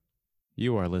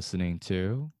You are listening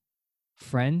to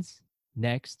Friends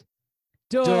Next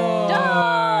Door.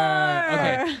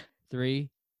 Okay. 3,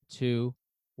 2,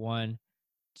 1.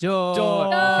 Door.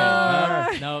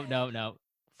 Okay. No.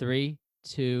 3,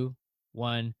 2,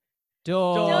 1.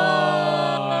 Door.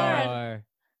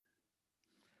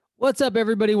 What's up,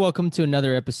 everybody? Welcome to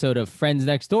another episode of Friends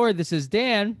Next Door. This is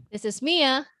Dan. This is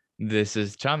Mia. This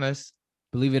is Thomas.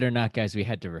 Believe it or not, guys, we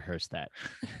had to rehearse that.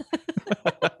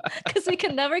 Because we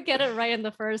can never get it right in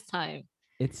the first time.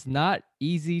 It's not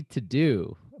easy to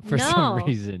do for some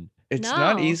reason. It's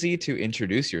not easy to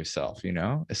introduce yourself,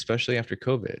 especially after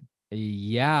COVID.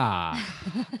 Yeah.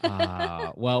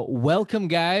 Well, welcome,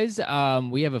 guys.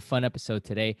 We have a fun episode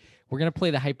today. We're going to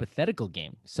play the hypothetical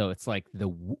game. So it's like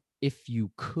the if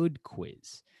you could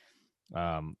quiz.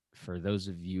 For those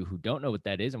of you who don't know what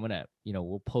that is, I'm going to,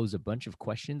 we'll pose a bunch of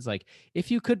questions like, if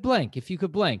you could blank,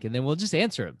 and then we'll just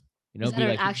answer them. Is that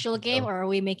an actual game or are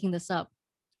we making this up?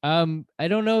 I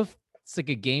don't know if it's like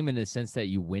a game in the sense that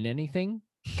you win anything,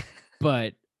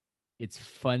 but it's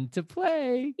fun to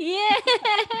play. Yeah.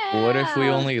 What if we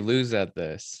only lose at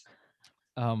this?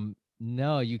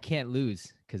 No, you can't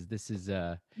lose because this is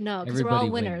no, because we're all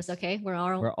winners. Wins. Okay, we're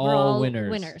all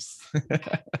winners.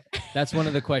 That's one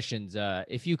of the questions.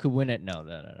 If you could win it, no.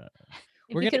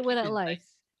 If you could win at life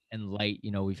and light,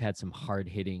 we've had some hard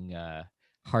hitting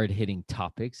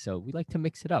topics, so we like to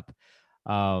mix it up.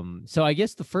 So I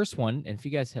guess the first one, and if you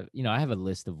guys have, I have a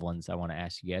list of ones I want to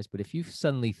ask you guys, but if you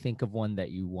suddenly think of one that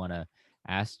you want to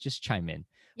ask, just chime in.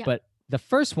 Yeah. But the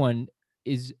first one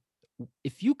is,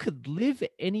 if you could live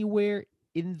anywhere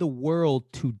in the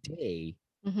world today,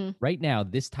 right now,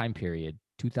 this time period,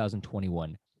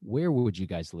 2021, where would you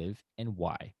guys live and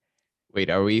why?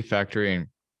 Wait, are we factoring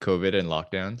COVID and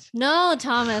lockdowns? No,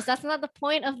 Thomas, that's not the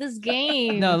point of this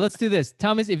game. No, let's do this.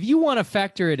 Thomas, if you want to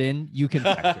factor it in, you can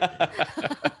factor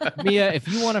it in. Mia, if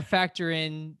you want to factor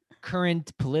in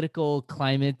current political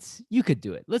climates, you could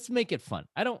do it. Let's make it fun.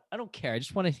 I don't care. I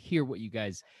just want to hear what you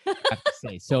guys have to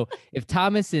say. So if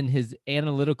Thomas in his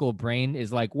analytical brain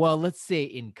is like, well, let's say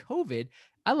in COVID,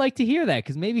 I like to hear that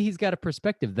because maybe he's got a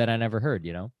perspective that I never heard,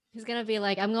 He's gonna be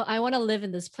like, I want to live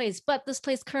in this place, but this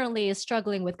place currently is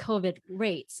struggling with COVID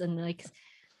rates and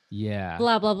yeah,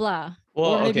 blah blah blah.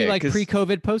 Well, or maybe like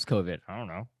pre-COVID, post-COVID. I don't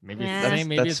know. Maybe it's the same.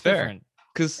 Maybe it's fair.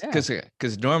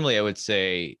 Because normally I would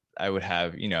say I would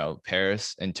have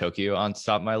Paris and Tokyo on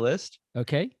top of my list.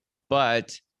 Okay,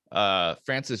 but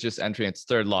France is just entering its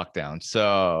third lockdown,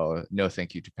 so no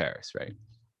thank you to Paris, right?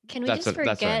 Can we just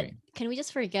forget? Can we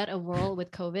just forget a world with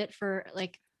COVID for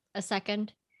like a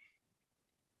second?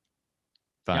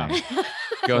 Fine. No.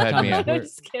 Go ahead, Mia. I'm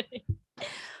just kidding.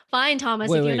 Fine, Thomas.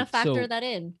 If you're gonna factor that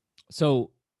in.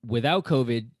 So without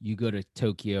COVID, you go to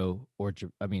Tokyo or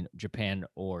Japan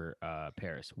or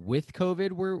Paris. With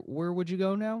COVID, where would you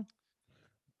go now?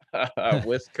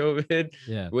 With COVID,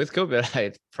 yeah. With COVID,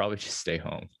 I'd probably just stay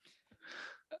home.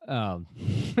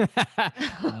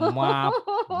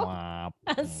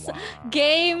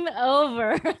 Game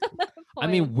over. I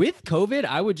mean, with COVID,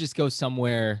 I would just go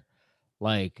somewhere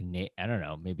like I don't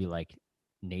know, maybe like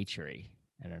nature-y.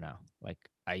 I don't know, like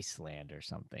Iceland or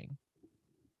something.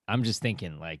 I'm just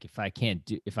thinking, like, if I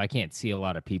can't see a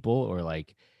lot of people or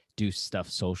like do stuff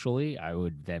socially, I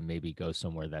would then maybe go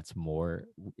somewhere that's more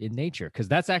in nature, because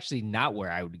that's actually not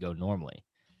where I would go normally.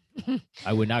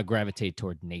 I would not gravitate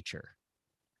toward nature.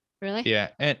 Really? Yeah,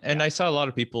 and I saw a lot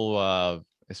of people,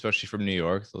 especially from New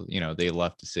York. They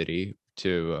left the city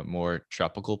to more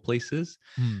tropical places.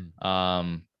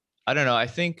 I don't know. I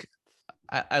think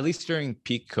at least during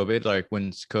peak COVID, like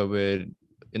when COVID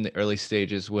in the early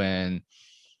stages, when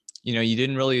you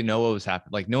didn't really know what was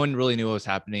happening, like no one really knew what was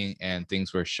happening, and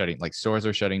things were shutting, like stores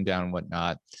were shutting down and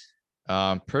whatnot.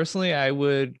 Personally, I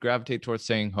would gravitate towards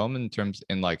staying home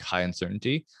in like high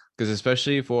uncertainty, because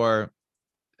especially for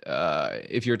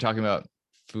if you're talking about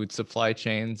food supply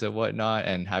chains and whatnot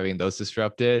and having those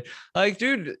disrupted, like,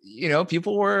 dude,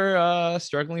 people were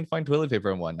struggling to find toilet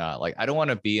paper and whatnot. Like, I don't want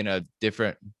to be in a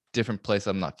different place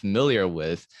I'm not familiar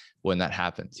with when that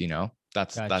happens.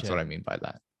 That's what I mean by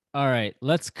that. All right,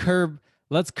 let's curb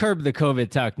the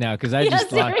COVID talk now, because I just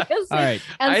thought, all right,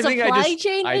 and supply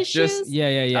chain issues.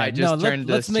 Yeah. I just turned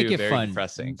let's this make to it very fun.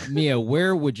 Depressing. Mia,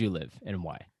 where would you live and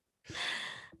why?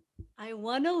 I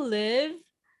want to live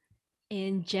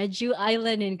in Jeju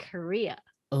Island in Korea.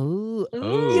 Oh,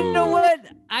 you know what?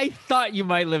 I thought you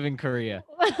might live in Korea.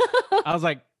 I was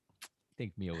like, I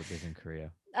think Mia would live in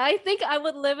Korea. I think I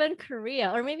would live in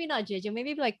Korea, or maybe not Jeju,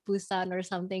 maybe like Busan or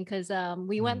something, because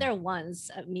we went there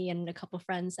once, me and a couple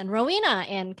friends, and Rowena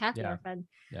and Kathy, our friend.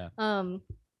 Yeah. And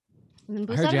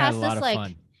Busan has this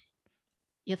like.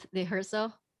 They heard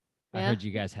so. I Yeah. heard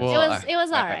you guys had. Well, It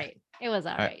was all I- right. It was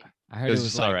all right. I heard it it was was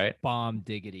just like all right. bomb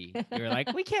diggity. You were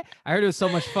like, we can't. I heard it was so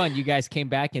much fun. You guys came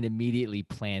back and immediately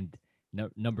planned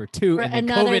number 2, For and then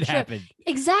another COVID trip. happened.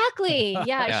 Exactly. Yeah, it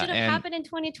Yeah, should have and- happened in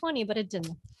 2020, but it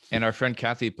didn't. And our friend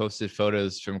Kathy posted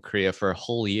photos from Korea for a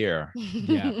whole year.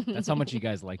 Yeah, that's how much you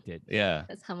guys liked it. Yeah.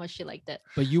 That's how much she liked it.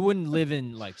 But you wouldn't live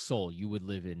in like Seoul. You would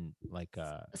live in like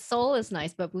Seoul is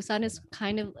nice, but Busan is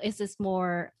kind of is this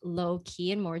more low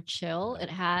key and more chill. It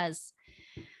has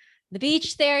the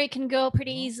beach there you can go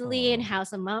pretty easily and Oh. have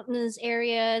some mountainous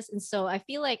areas. And so I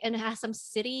feel like and it has some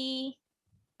city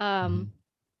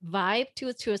vibe to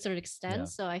a certain extent. Yeah.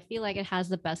 So I feel like it has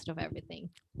the best of everything.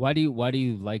 why do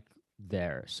you like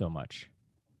there so much?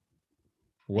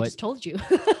 I What just told you.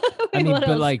 I mean, What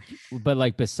else? but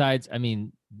like besides, I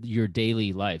mean, your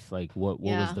daily life, like what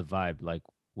was Yeah. the vibe? Like,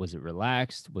 was it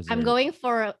relaxed? Was I'm there- going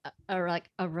for like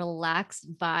a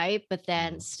relaxed vibe, but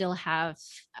then Mhm. still have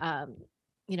a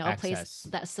place Access.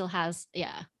 that still has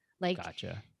like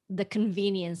Gotcha, the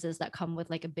conveniences that come with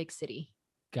like a big city.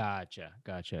 gotcha.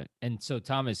 And so,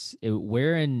 Thomas,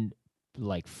 where in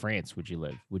like France would you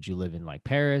live? Would you live in like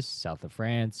Paris, south of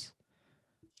France?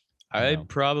 I'd know.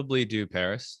 probably do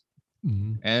Paris.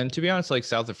 And to be honest, like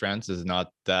south of France is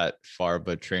not that far of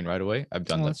a train ride away. I've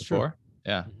done Oh, that that's true. before.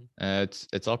 Yeah. Mhm.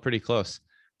 It's all pretty close.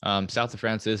 South of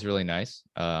France is really nice.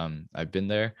 I've been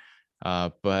there.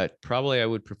 But probably I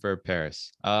would prefer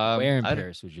Paris. Where in I'd-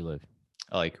 Paris would you live?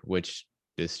 Like which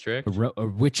district? Or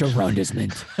which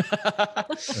arrondissement?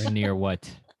 Or near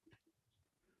what?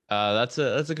 That's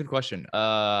a good question.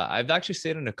 I've actually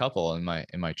stayed in a couple in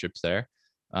my trips there.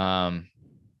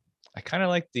 I kind of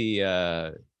like the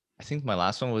I think my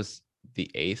last one was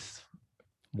the 8th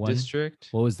One. district.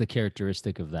 What was the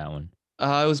characteristic of that one?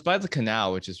 It was by the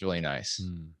canal, which is really nice.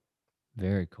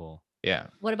 Very cool. Yeah.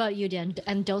 What about you, Dan?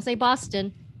 And don't say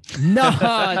Boston. No,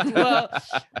 well,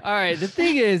 all right. The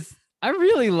thing is, I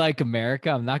really like America.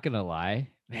 I'm not gonna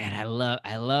lie, man. I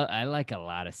like a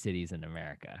lot of cities in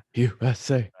America.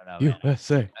 USA. I don't know, man.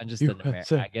 USA. I'm just an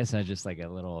American. I guess I'm just like a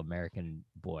little American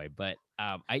boy. But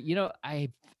I've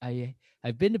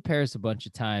been to Paris a bunch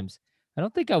of times. I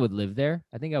don't think I would live there.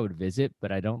 I think I would visit,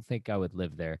 but I don't think I would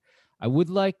live there.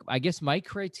 I guess my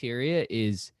criteria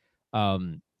is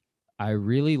I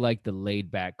really like the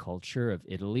laid back culture of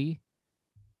Italy.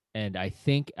 And I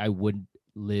think I would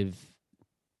live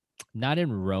not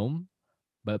in Rome,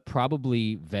 but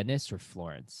probably Venice or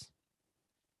Florence.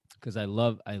 Because I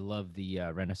love the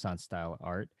Renaissance style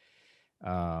art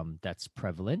that's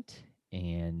prevalent,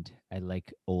 and I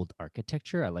like old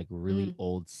architecture. I like really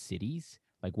old cities.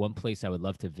 Like one place I would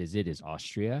love to visit is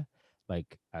Austria.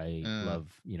 Like I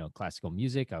love classical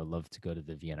music. I would love to go to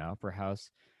the Vienna Opera House.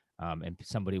 And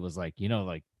somebody was like,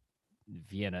 like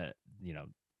Vienna,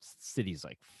 city's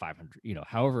like 500.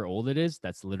 However old it is,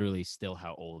 that's literally still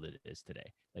how old it is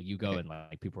today. Like you go and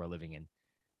like people are living in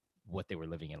what they were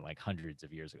living in like hundreds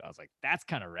of years ago. I was like, that's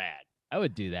kind of rad. I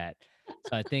would do that.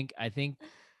 So I think,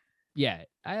 yeah,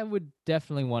 I would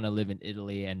definitely want to live in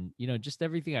Italy, and just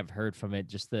everything I've heard from it,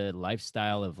 just the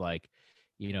lifestyle of like,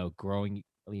 growing,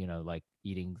 like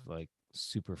eating like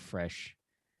super fresh,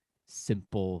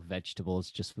 simple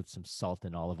vegetables just with some salt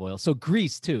and olive oil. So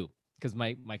Greece too, because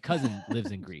my cousin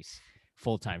lives in Greece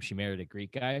full time. She married a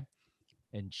Greek guy,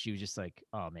 and she was just like,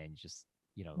 oh man, just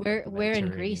Where like the in Mediterranean.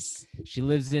 Greece? She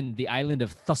lives in the island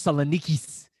of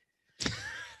Thessalonikis.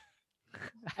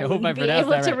 I hope I wouldn't be pronounced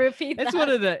able that to right. repeat It's that. one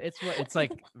of the. It's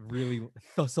like really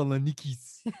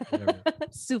Thessalonikis. Whatever.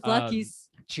 Souvlakis.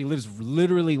 She lives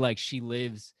literally like she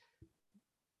lives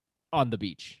on the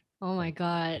beach. Oh my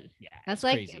god. Yeah, That's it's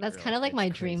like crazy, that's girl. kind of like It's my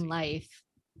dream crazy. life.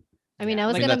 I mean, Yeah. I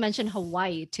was Like gonna that- mention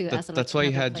Hawaii too. as like That's why you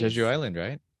another had place. Jeju Island,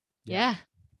 right? Yeah.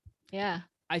 Yeah.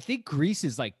 I think Greece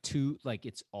is like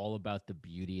it's all about the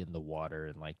beauty and the water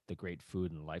and like the great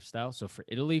food and lifestyle. So for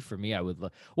Italy, for me, I would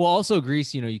love. Well, also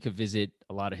Greece, you could visit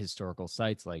a lot of historical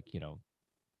sites, like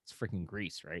it's freaking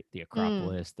Greece, right? The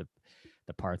Acropolis,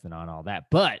 the Parthenon, all that.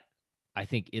 But I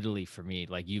think Italy for me,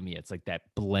 like Yumi, it's like that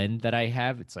blend that I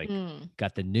have. It's like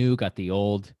got the new, got the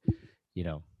old,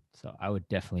 So I would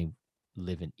definitely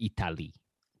live in Italy.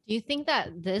 Do you think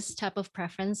that this type of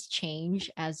preference change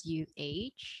as you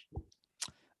age?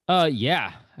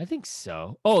 Yeah, I think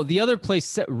so. Oh, the other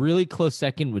place really close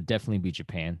second would definitely be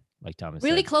Japan, like Thomas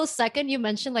Really said. close second, you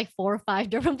mentioned like 4 or 5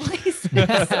 different places.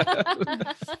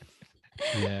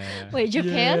 Yeah. Wait,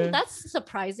 Japan? Yeah. That's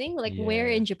surprising. Like where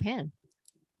Yeah. in Japan?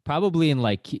 Probably in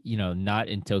like, not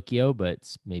in Tokyo, but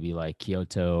maybe like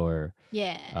Kyoto or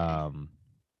Yeah.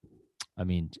 I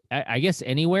mean, I guess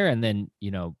anywhere. And then,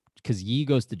 because Yi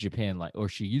goes to Japan, like, or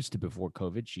she used to before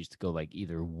COVID, she used to go like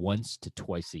either once to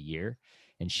twice a year.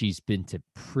 and she's been to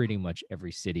pretty much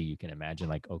every city you can imagine,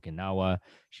 like Okinawa.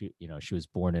 She was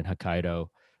born in Hokkaido,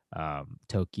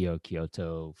 Tokyo,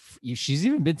 Kyoto. She's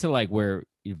even been to like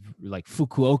like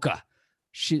Fukuoka,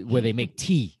 where they make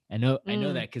tea. I know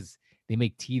that because they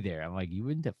make tea there. I'm like, you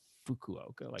went to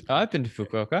Fukuoka? Like, Oh, I've been to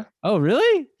Fukuoka. oh,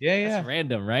 really? Yeah, That's yeah.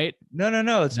 random, right?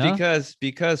 No. It's No?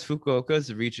 because Fukuoka is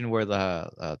the region where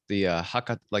the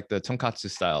Hakka, like the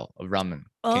tonkatsu style of ramen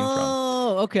came from.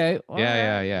 Oh, okay.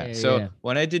 Yeah. So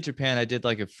when I did Japan, I did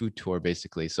like a food tour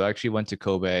basically. So I actually went to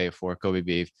Kobe for Kobe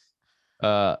beef.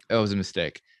 It was a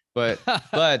mistake, but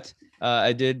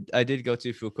I did go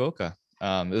to Fukuoka.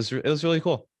 It was really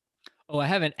cool. Oh, I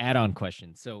have an add-on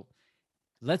question. So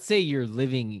let's say you're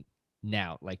living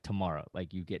now, like tomorrow,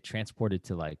 like you get transported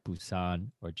to like Busan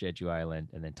or Jeju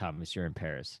Island, and then Thomas, you're in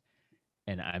Paris,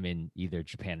 and I'm in either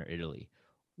Japan or Italy.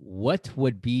 What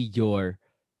would be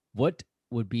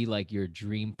like your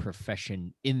dream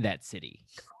profession in that city?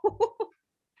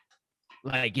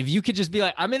 Like, if you could just be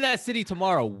like, I'm in that city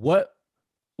tomorrow, what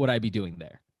would I be doing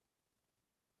there?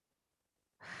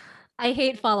 I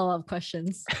hate follow-up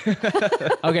questions.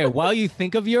 Okay, while you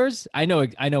think of yours, I know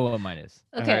what mine is.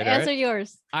 Okay, Alright, answer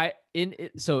yours.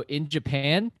 In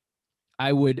Japan,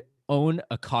 I would own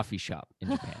a coffee shop in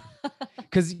Japan.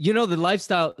 Because the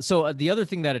lifestyle. So the other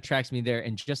thing that attracts me there,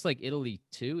 and just like Italy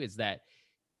too, is that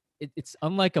it's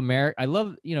unlike America. I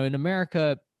love, in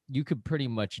America, you could pretty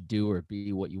much do or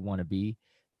be what you want to be,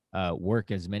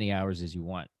 work as many hours as you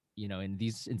want.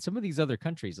 In some of these other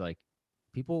countries, like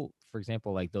people, for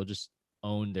example, like they'll just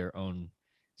own their own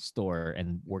store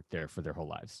and work there for their whole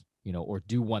lives, or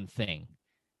do one thing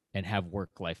and have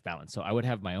work-life balance. So I would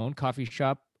have my own coffee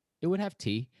shop. It would have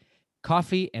tea,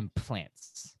 coffee, and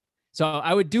plants. So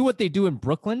I would do what they do in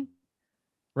Brooklyn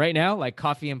right now, like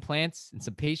coffee and plants and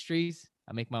some pastries.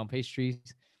 I make my own pastries.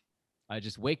 I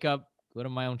just wake up, go to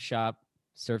my own shop,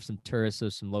 serve some tourists or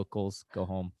some locals, go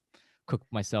home, cook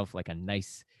myself like a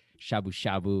nice shabu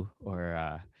shabu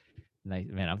or nice,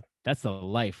 man. That's the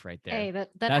life right there. Hey,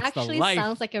 that That's actually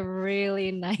sounds like a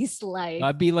really nice life.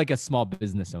 I'd be like a small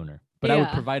business owner, but I would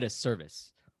provide a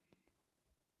service.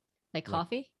 Like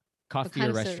coffee? Coffee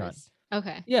or restaurant. Service?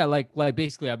 Okay. Yeah, like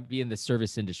basically I'd be in the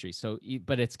service industry. So,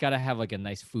 but it's got to have like a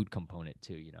nice food component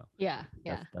too, Yeah.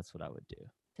 That's what I would do.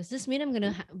 Does this mean I'm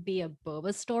gonna be a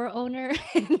boba store owner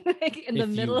in the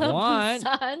middle of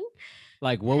Busan?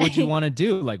 Like, what would you want to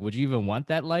do? Like, would you even want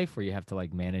that life where you have to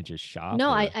like manage a shop? No,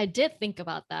 I did think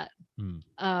about that.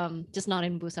 Hmm. Just not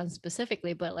in Busan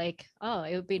specifically, but like, oh,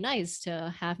 it would be nice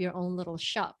to have your own little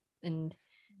shop. And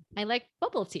I like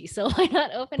bubble tea, so why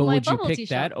not open my bubble tea shop? But would you pick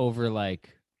that over like,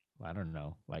 I don't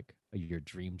know, like your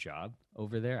dream job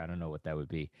over there? I don't know what that would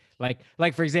be. Like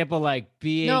for example, like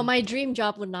being. No, my dream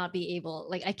job would not be able.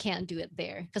 Like, I can't do it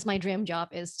there because my dream job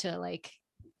is to like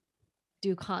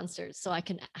do concerts, so I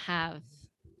can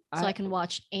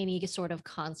watch any sort of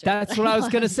concert. That's what I was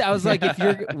gonna say. I was like,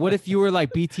 what if you were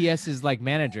like BTS's like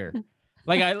manager?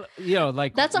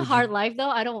 Like that's a hard life though.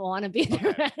 I don't want to be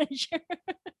their manager.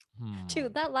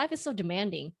 Dude, that life is so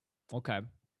demanding. Okay.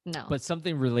 No. But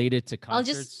something related to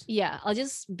concerts. I'll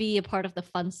just be a part of the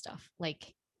fun stuff.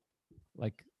 Like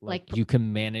you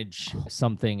can manage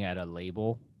something at a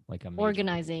label, like a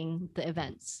organizing the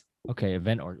events. Okay,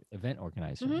 event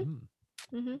organizer.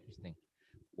 Interesting.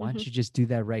 Why don't you just do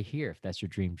that right here if that's your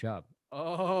dream job?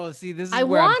 Oh, see, this is I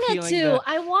wanted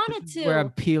to. Where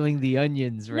I'm peeling the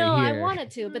onions right here. No, I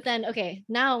wanted to, but then okay,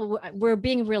 now we're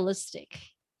being realistic.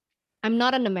 I'm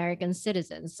not an American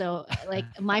citizen, so like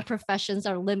my professions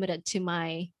are limited to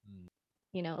my,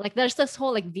 like there's this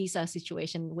whole like visa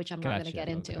situation, which I'm not going to get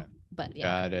into. Okay. But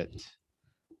yeah. Got it.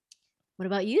 What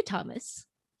about you, Thomas?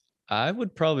 I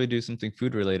would probably do something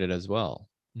food related as well,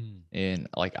 in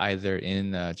like either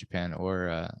in Japan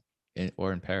or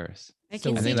in Paris. I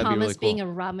can see Thomas really being a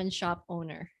ramen shop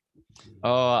owner.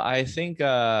 Oh, I think.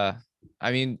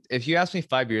 I mean, if you asked me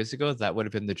 5 years ago, that would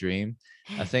have been the dream.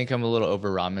 I think I'm a little over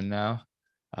ramen now.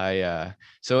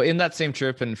 So in that same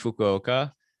trip in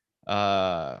Fukuoka,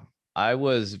 I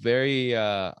was very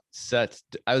set.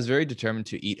 I was very determined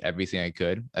to eat everything I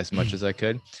could, as much as I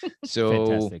could. So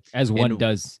fantastic, as one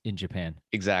does in Japan.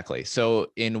 Exactly.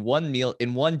 So in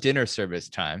one dinner service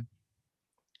time,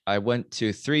 I went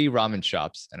to 3 ramen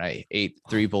shops and I ate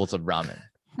 3 bowls of ramen.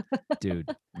 Dude,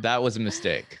 that was a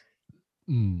mistake.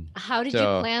 How did you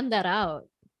plan that out?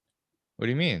 What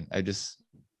do you mean? I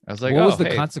was like, what was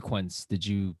the consequence? Did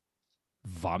you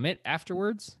vomit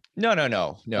afterwards? No.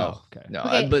 Oh, okay. No.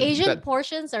 Okay, Asian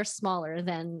portions are smaller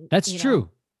than. That's true.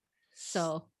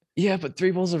 So Yeah, but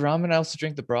 3 bowls of ramen. I also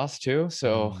drink the broth too.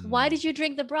 So Why did you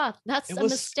drink the broth? That's It a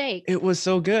was- mistake. it was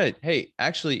so good. Hey,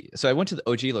 actually, so I went to the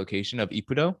OG location of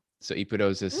Ippudo. So Ippudo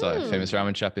is this famous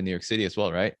ramen shop in New York City as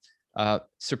well, right?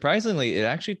 Surprisingly, it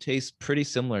actually tastes pretty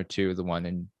similar to the one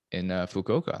in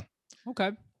Fukuoka.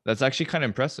 Okay. That's actually kind of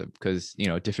impressive because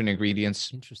different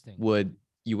ingredients Interesting.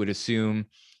 you would assume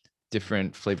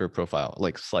different flavor profile,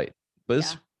 like slight, but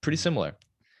it's Yeah. pretty similar.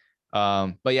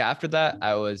 But yeah, after that,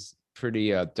 I was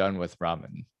pretty done with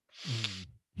ramen.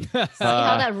 See how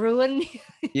Uh, that ruined?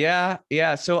 Yeah.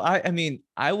 So I mean,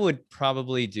 I would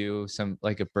probably do some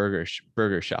like a burger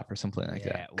shop or something like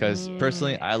Yeah, that. Because ooh,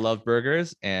 personally, yeah. I love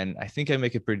burgers, and I think I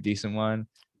make a pretty decent one.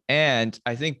 And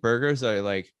I think burgers are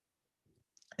like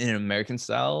in an American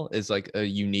style is like a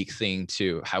unique thing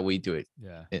to how we do it.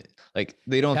 Yeah. Like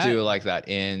they don't That- do it like that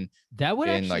in That would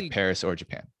actually, like Paris or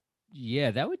Japan.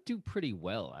 yeah, that would do pretty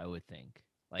well, I would think.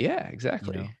 Like, Yeah,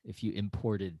 exactly. if you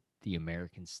imported the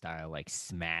American style, like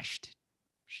smashed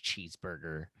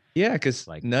cheeseburger. Yeah, because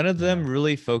Like, none of them yeah.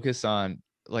 really focus on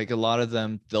like a lot of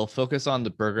them, they'll focus on the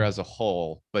burger as a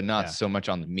whole, but not Yeah. so much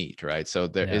on the meat, right? So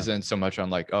there Yeah. not so much on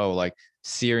like, oh, like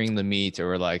searing the meat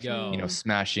or like, Yo.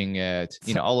 smashing it,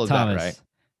 So- all of Thomas, that, right?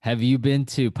 have you been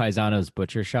to Paisano's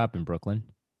butcher shop in Brooklyn?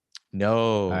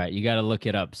 No. All right, you got to look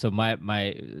it up. So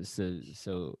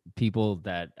so people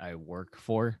that I work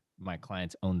for, my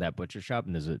clients own that butcher shop,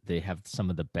 and they have some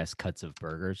of the best cuts of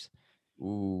burgers.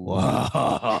 Ooh. Whoa.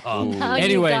 Now you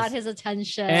Anyways, got his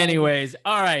attention. Anyways,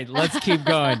 all right, let's keep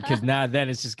going because now then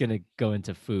it's just gonna go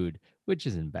into food, which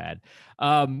isn't bad.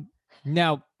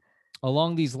 Now,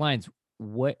 along these lines,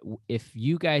 what if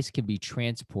you guys can be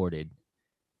transported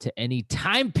to any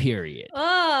time period?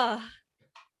 Oh,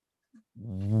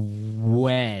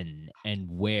 When and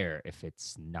where if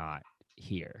it's not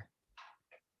here?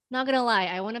 not gonna lie,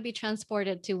 I want to be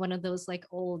transported to one of those like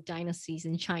old dynasties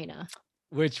in China.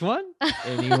 Which one?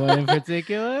 Anyone in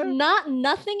particular?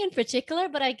 Nothing in particular,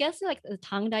 but I guess like the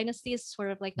Tang Dynasty is sort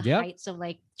of like the Yep. heights of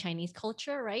like Chinese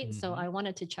culture, right? So Mhm. I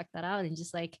wanted to check that out and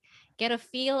just like get a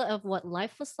feel of what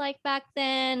life was like back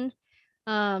then.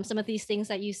 Some of these things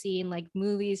that you see in like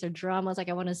movies or dramas, like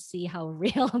I want to see how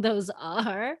real those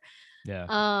are. Yeah.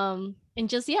 And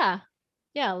just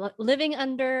living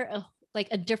under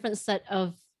a different set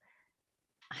of,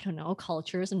 I don't know,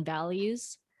 cultures and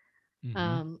values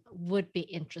Mhm. would be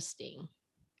interesting.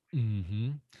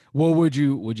 Mhm. Well, would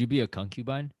you be a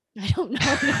concubine? I don't know. I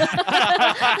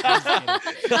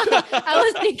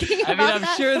was thinking I about mean, I'm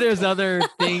that. sure there's other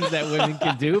things that women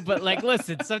can do, but like,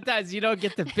 listen, sometimes you don't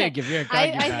get to pick if you're a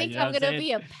concubine. I think you know I'm what gonna saying?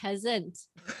 be a peasant.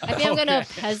 I think I'm gonna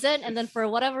Okay. peasant, and then for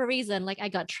whatever reason, like I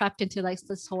got trapped into like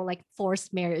this whole like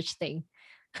forced marriage thing.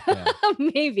 Yeah.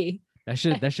 Maybe. That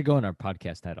should go in our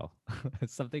podcast title.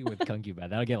 Something with concubine.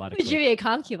 That'll get a lot of Would you clicks. be a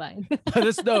concubine? Let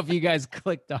us know if you guys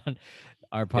clicked on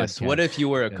our podcast. Yes. What if you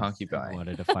were a because I concubine?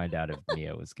 wanted to find out if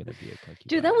Mia was gonna be a concubine.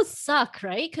 Dude, that would suck,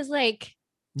 right? Because like,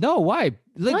 no. Why?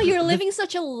 Like, no, you're the- living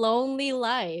such a lonely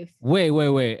life.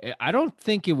 Wait. I don't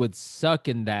think it would suck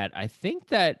in that. I think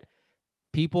that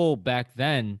people back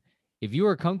then, if you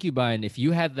were a concubine, if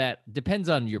you had that, depends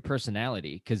on your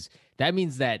personality, because that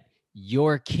means that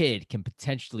your kid can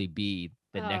potentially be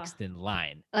the Oh. next in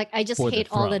line. Like I just For the hate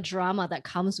all the throne. drama that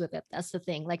comes with it. That's the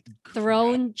thing. Like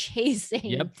throne chasing.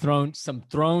 Yep, throne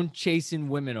chasing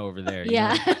women over there. you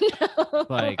Yeah. know? no.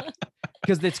 Like,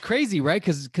 because it's crazy, right?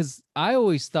 Because I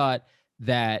always thought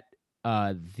that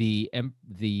the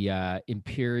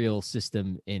imperial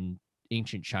system in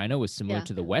ancient China was similar Yeah.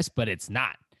 to the West, but it's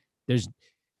not. There's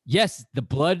it's the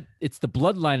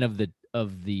bloodline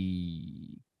of the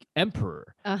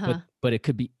emperor, Uh-huh. but it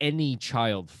could be any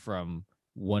child from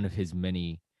one of his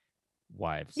many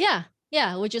wives.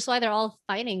 Yeah, which is why they're all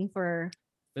fighting for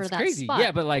It's that crazy. spot.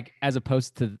 Yeah, but like as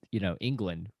opposed to,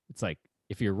 England, it's like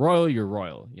if you're royal, you're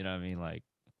royal. You know what I mean? Like,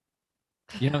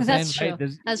 you know what I'm That's saying? true.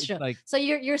 There's- That's it's true. Like, So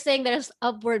you're saying there's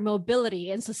upward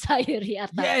mobility in society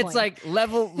at that yeah, point. it's like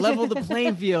level the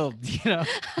playing field,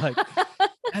 like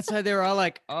that's why they were all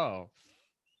like, oh,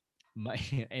 my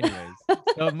anyways.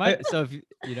 So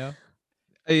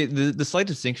if The slight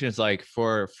distinction is like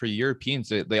for Europeans,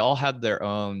 they all had their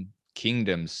own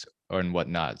kingdoms and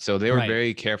whatnot. So they were Right.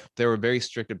 very careful. They were very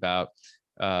strict about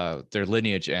their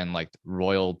lineage and like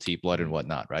royalty blood and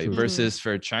whatnot, right? True. Versus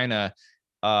for China,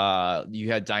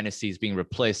 you had dynasties being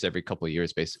replaced every couple of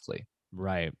years, basically.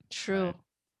 right. True. Right.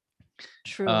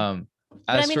 True. As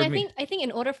But I mean, for I me, think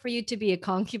in order for you to be a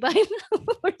concubine,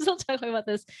 we're still talking about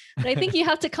this, but I think you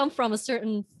have to come from a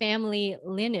certain family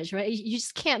lineage, right? You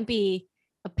just can't be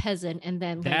a peasant and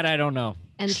then That I don't know.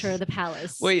 enter the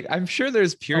palace. Wait, I'm sure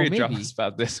there's period maybe. dramas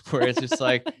about this where it's just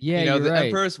like, Yeah, you know, you're the right.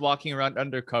 emperor's walking around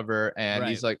undercover and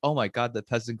he's Right. like, oh my God, the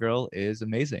peasant girl is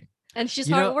amazing. And she's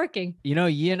You know- hardworking. You know,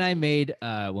 Yi and I made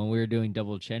when we were doing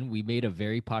Double Chin, we made a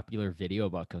very popular video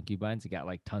about concubines. It got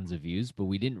like tons of views, but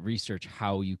we didn't research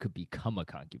how you could become a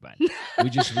concubine. We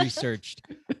just researched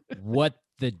what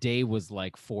the day was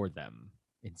like for them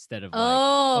instead of like,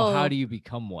 oh, how do you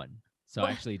become one? So I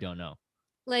Well- actually don't know.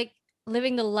 Like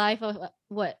living the life of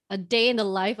what? A day in the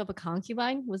life of a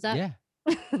concubine? Was that?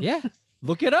 Yeah. Yeah.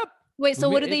 Look it up. Wait, so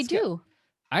We what ma- do they it's got- do?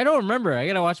 I don't remember. I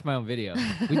gotta watch my own video.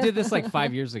 We did this like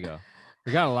 5 years ago.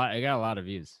 We got a lot. I got a lot of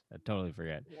views. I totally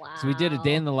forget. Wow. So we did a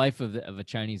day in the life of a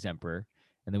Chinese emperor,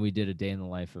 and then we did a day in the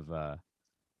life of a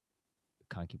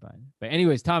concubine. But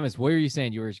anyways, Thomas, what were you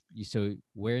saying? So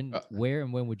where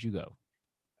and when would you go?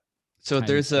 So Tiny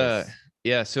there's a, space.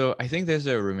 yeah. So I think there's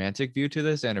a romantic view to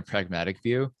this and a pragmatic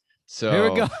view. So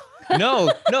Here we go.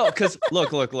 no, because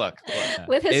look.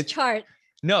 with his It's- chart.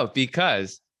 No,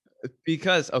 because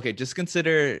okay, just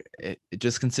consider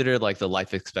like the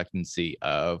life expectancy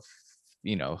of,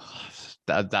 you know,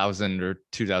 1,000 or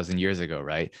 2,000 years ago,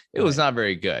 right? It was Right. not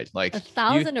very good. Like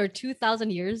 1,000 or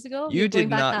 2,000 years ago? you You're going did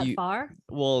back not- that you- far?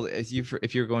 well, if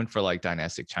you're going for like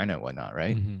dynastic China and whatnot,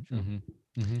 right?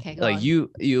 Okay, go Like on. you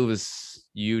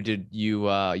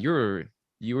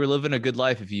were living a good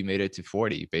life if you made it to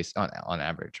 40 based on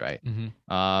average, right?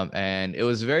 And it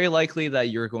was very likely that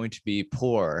you're going to be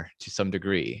poor to some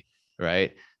degree,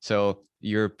 right? So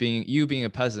you being a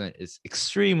peasant is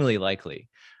extremely likely.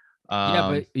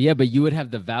 But you would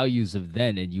have the values of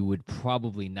then, and you would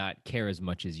probably not care as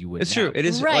much as you would. It's now. true. It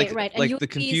is right. like And you'll the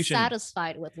be Confucian.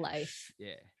 satisfied with life.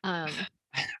 Yeah. I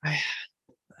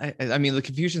mean, the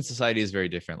Confucian society is very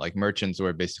different. Like merchants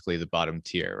were basically the bottom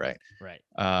tier, right? Right.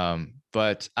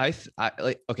 But I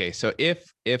like, okay, so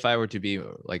if I were to be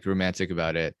like romantic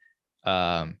about it,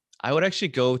 I would actually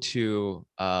go to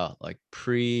like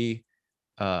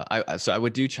I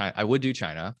would do China. I would do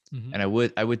China, Mhm.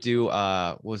 and I would do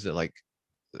what was it like?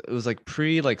 It was like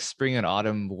like spring and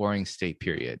autumn warring state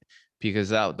period, because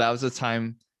that was the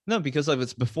time. No, because like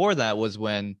it's before that was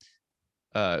when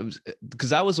because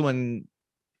that was when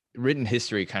written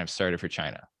history kind of started for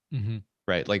China. Mhm.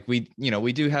 Right, like we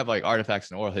do have like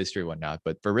artifacts and oral history and whatnot,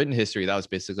 but for written history, that was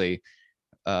basically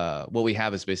what we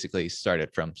have is basically started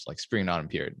from like spring and autumn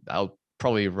period. I'll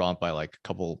probably wrong by like a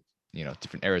couple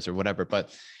different eras or whatever, but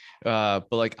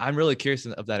like I'm really curious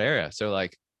of that era. So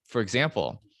like, for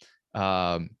example,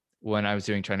 when I was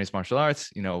doing Chinese martial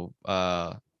arts,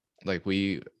 like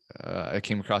I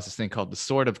came across this thing called the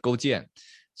Sword of Goujian.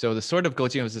 So the Sword of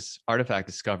Goujian was this artifact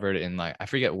discovered in like, I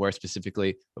forget where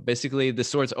specifically, but basically the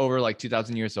sword's over like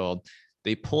 2,000 years old.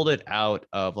 They pulled it out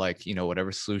of like,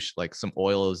 whatever sluice, like some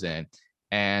oil was in,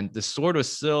 and the sword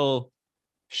was still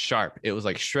sharp. It was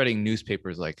like shredding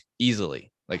newspapers like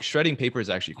easily. Like shredding paper is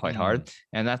actually quite hard.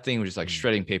 And that thing was just like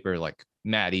shredding paper like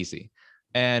mad easy.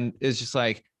 And it's just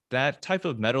like that type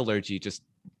of metallurgy just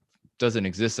doesn't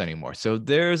exist anymore. So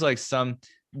there's like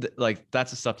like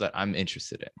that's the stuff that I'm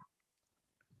interested in.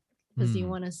 Because you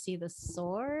want to see the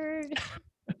sword?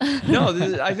 No,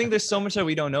 I think there's so much that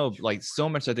we don't know, like so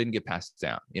much that didn't get passed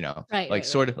down, Right. like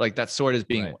like that sword is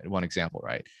being Right. one example,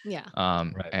 right? Yeah.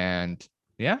 Right. And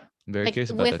yeah, I'm very Like curious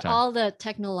about with that time. all the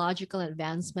technological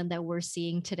advancement that we're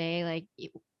seeing today, like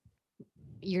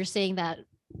you're saying that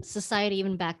society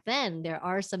even back then, there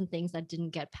are some things that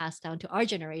didn't get passed down to our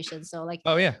generation. So like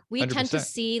Oh yeah, we tend to 100%.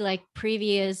 see like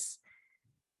previous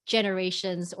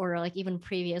generations or like even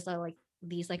previous like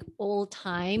these like old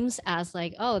times as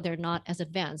like, oh, they're not as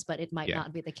advanced, but it might Yeah.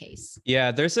 not be the case.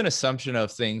 Yeah, there's an assumption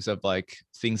of things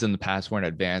in the past weren't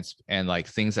advanced, and like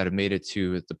things that have made it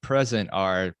to the present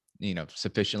are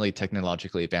sufficiently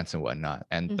technologically advanced and whatnot,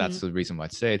 and that's the reason why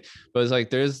it's stayed. But it's like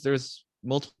there's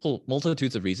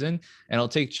multitudes of reason, and I'll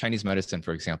take Chinese medicine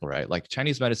for example, right? Like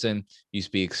Chinese medicine used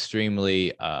to be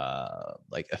extremely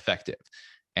like effective,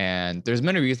 and there's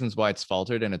many reasons why it's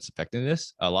faltered in its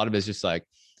effectiveness. A lot of it's just like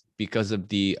because of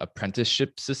the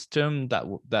apprenticeship system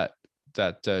that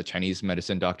Chinese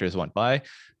medicine doctors went by.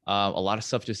 A lot of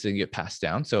stuff just didn't get passed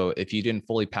down. So if you didn't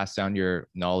fully pass down your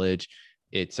knowledge,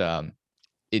 it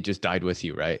just died with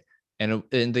you, right? And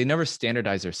they never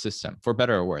standardized their system for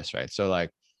better or worse, right? So like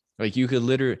you could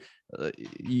literally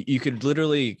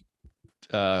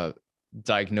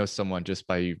diagnose someone just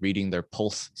by reading their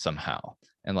pulse somehow,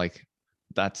 and like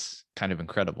that's kind of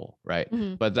incredible, right?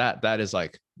 Mhm. But that is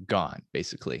like gone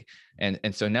basically, and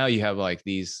so now you have like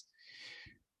these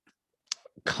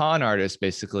con artists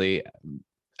basically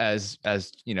as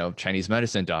Chinese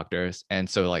medicine doctors, and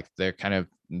so like they're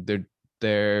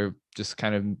just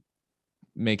kind of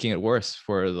making it worse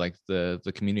for like the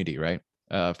community, right?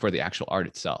 For the actual art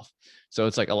itself. So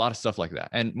it's like a lot of stuff like that,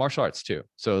 and martial arts too.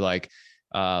 So like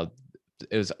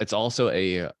it's also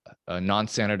a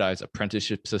non-standardized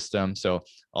apprenticeship system. So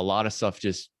a lot of stuff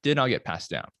just did not get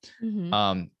passed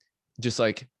down. Just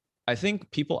like I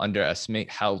think people underestimate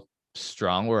how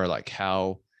strong or like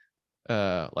how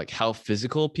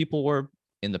physical people were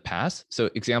in the past. So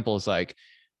examples like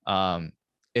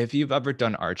if you've ever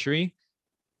done archery,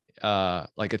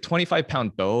 like a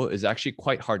 25-pound bow is actually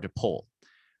quite hard to pull.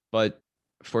 But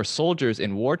for soldiers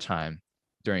in wartime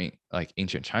during like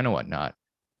ancient China and whatnot,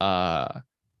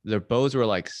 their bows were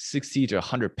like 60 to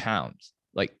 100 pounds.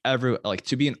 Like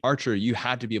to be an archer, you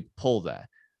had to be able to pull that.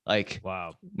 Like,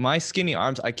 wow, my skinny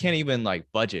arms, I can't even like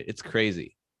budget. It's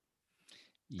crazy.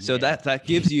 yeah. So that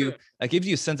gives you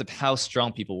a sense of how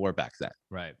strong people were back then.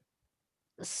 Right.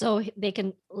 So they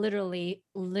can literally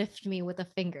lift me with a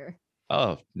finger.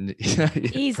 Oh,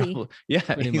 easy. Probably. Yeah,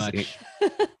 Pretty easy. much.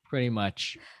 Pretty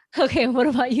much. Okay, what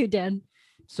about you, Dan?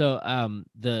 So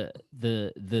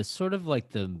the sort of like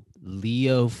the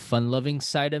Leo fun-loving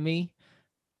side of me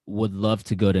would love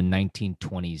to go to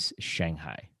 1920s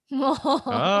Shanghai.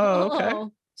 Oh,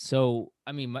 okay. So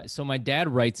I mean, my dad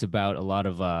writes about a lot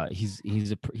of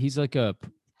he's like a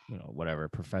whatever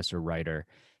professor writer,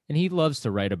 and he loves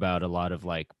to write about a lot of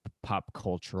like pop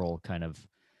cultural kind of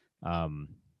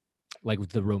like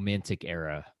the romantic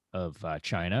era of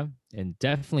China, and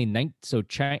definitely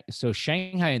so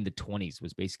Shanghai in the 20s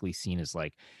was basically seen as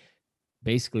like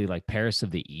basically like Paris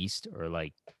of the East, or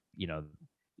like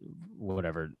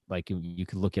whatever, like you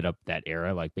could look it up, that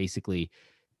era, like basically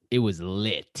it was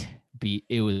lit.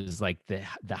 It was like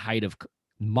the height of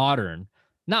modern,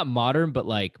 not modern, but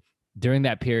like during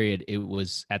that period, it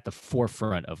was at the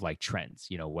forefront of like trends,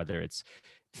 whether it's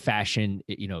fashion,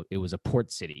 it was a port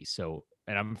city. So,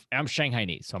 and I'm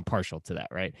Shanghainese, so I'm partial to that,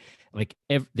 right? Like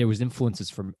there was influences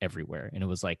from everywhere, and it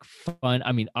was like fun.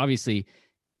 I mean, obviously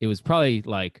it was probably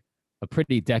like a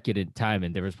pretty decadent time,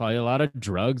 and there was probably a lot of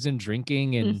drugs and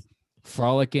drinking and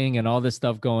frolicking and all this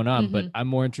stuff going on. But I'm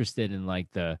more interested in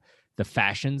like the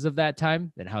fashions of that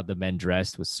time, and how the men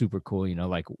dressed was super cool.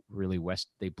 Like really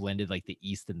they blended like the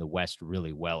East and the West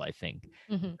really well, I think,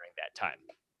 during that time.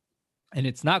 And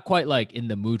it's not quite like In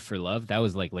the Mood for Love. That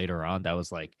was like later on. That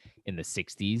was like in the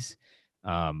 60s,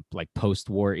 like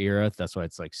post-war era. That's why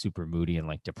it's like super moody and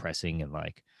like depressing, and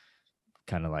like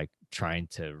kind of like trying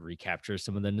to recapture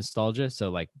some of the nostalgia.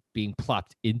 So like being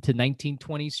plopped into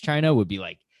 1920s China would be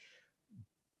like,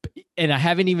 and I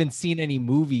haven't even seen any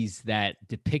movies that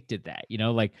depicted that,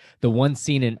 like the one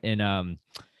scene in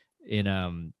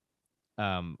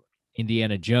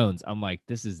Indiana Jones. I'm like,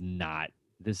 this is not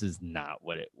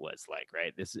what it was like,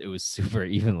 right? It was super,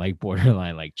 even like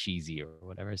borderline like cheesy or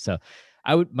whatever. So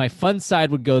my fun side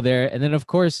would go there. And then of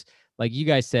course, like you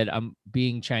guys said, I'm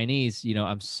being Chinese,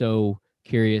 I'm so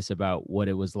curious about what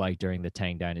it was like during the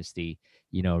Tang Dynasty,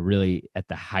 really at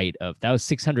the height of, that was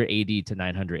 600 AD to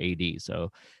 900 AD.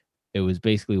 So it was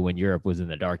basically when Europe was in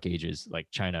the Dark Ages, like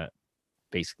China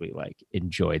basically like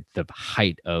enjoyed the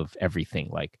height of everything.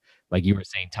 Like you were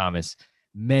saying, Thomas,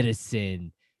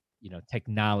 medicine,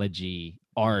 technology,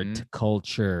 art,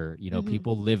 culture,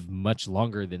 people live much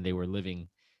longer than they were living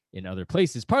in other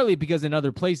places, partly because in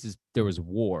other places there was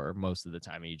war most of the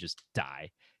time and you just die.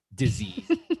 Disease.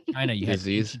 China, you had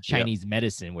Chinese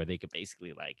medicine where they could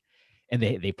basically like, and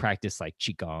they practice like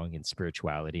Qigong and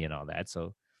spirituality and all that. So, you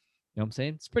know what I'm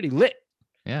saying? It's pretty lit.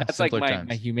 Yeah. That's like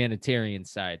my humanitarian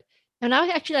side. And I was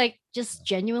actually like just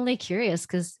genuinely curious,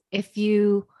 because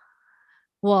the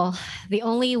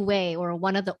only way, or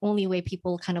one of the only way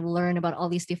people kind of learn about all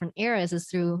these different eras is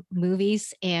through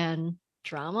movies and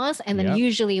dramas. And then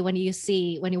usually when you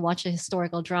watch a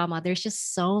historical drama, there's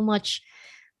just so much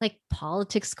like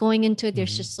politics going into it.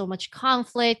 There's just so much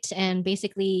conflict, and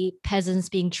basically peasants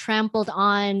being trampled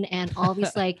on, and all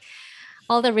these like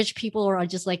all the rich people are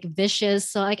just like vicious.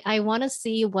 So like I want to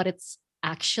see what it's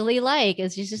actually like.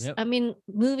 It's just I mean,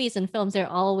 movies and films, they're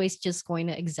always just going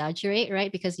to exaggerate,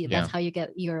 right? Because that's how you get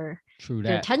your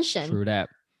attention. True that.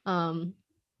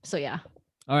 So yeah.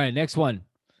 All right, next one.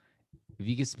 If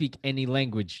you could speak any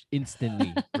language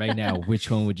instantly right now,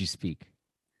 which one would you speak?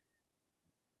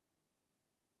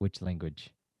 Which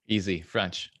language? Easy,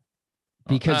 French.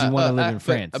 Because you want to live in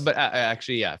France. But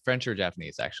actually, yeah, French or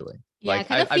Japanese, actually. Yeah, like, I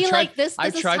kind of feel like this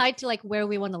is tied to like where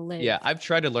we want to live. Yeah, I've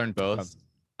tried to learn both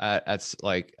at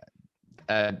certain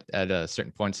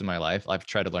points in my life. I've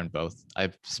tried to learn both.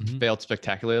 I've failed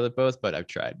spectacularly at both, but I've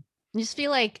tried. I just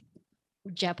feel like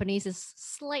Japanese is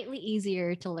slightly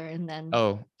easier to learn than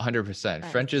 100%.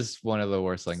 French is one of the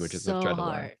worst languages I've tried to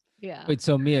learn. Yeah. Wait,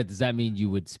 so Mia, does that mean you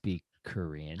would speak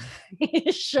Korean.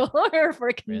 Sure,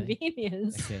 for Really?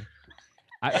 convenience. Okay.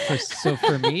 So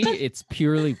for me, it's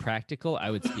purely practical. I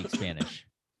would speak Spanish.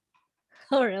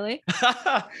 Oh, really?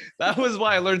 That was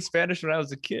why I learned Spanish when I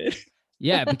was a kid.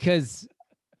 Yeah, because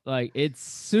like it's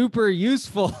super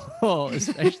useful,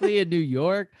 especially in New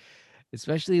York,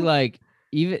 especially like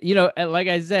even and like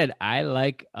I said, I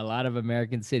like a lot of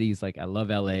American cities. Like I love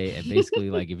LA, and basically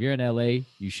like if you're in LA,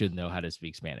 you should know how to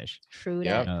speak Spanish. True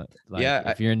Yep. that. Like Yeah,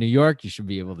 if you're in New York, you should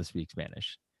be able to speak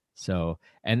Spanish. So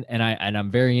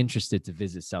I'm very interested to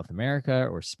visit South America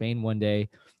or Spain one day.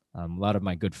 A lot of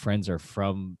my good friends are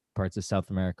from parts of South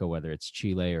America, whether it's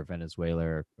Chile or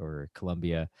Venezuela or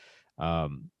Colombia.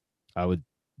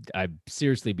 I'd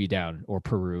seriously be down, or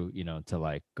Peru, to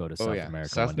like go to South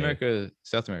America one day.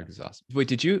 South America is awesome. Wait,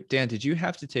 Dan, did you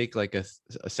have to take like a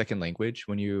second language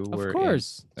when you were Of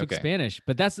course, took Okay. Spanish,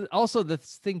 but that's also the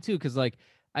thing too, because like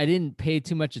I didn't pay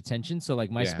too much attention. So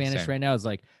like my Yeah, Spanish same. right now is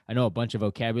like I know a bunch of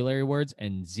vocabulary words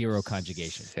and zero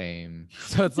conjugation. Same.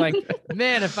 So it's like,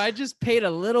 man, if I just paid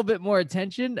a little bit more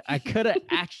attention, I could have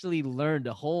actually learned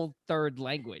a whole third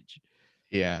language.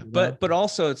 Yeah, You know? but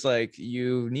also it's like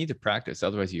you need to practice,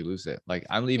 otherwise you lose it. Like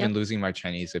I'm even Yep. losing my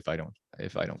Chinese if I don't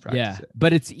practice Yeah, it.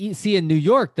 but it's see in New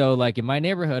York though, like in my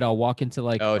neighborhood, I'll walk into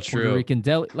like Oh, a true. Puerto Rican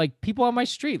deli, like people on my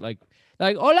street, like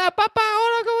hola papa,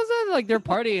 hola, ¿cómo estás? Like they're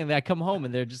partying, and I come home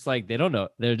and they're just like they don't know,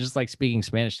 they're just like speaking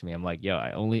Spanish to me. I'm like, yo,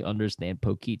 I only understand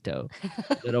poquito,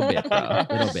 little bit, bro,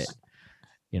 little bit,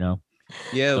 Yeah,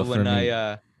 So for when me-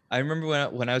 I remember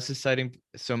when I was deciding,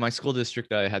 so my school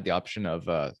district, I had the option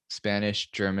of Spanish,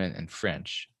 German, and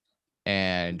French,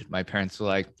 and my parents were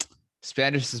like,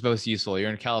 Spanish is most useful. You're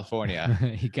in California,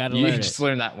 you gotta you learn it. just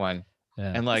learn that one.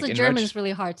 Yeah. And like So in German is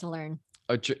really hard to learn.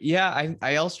 yeah,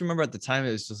 I also remember at the time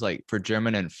it was just like for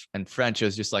German and French, it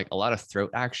was just like a lot of throat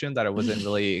action that I wasn't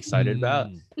really excited about.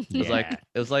 It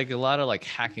was like a lot of like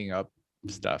hacking up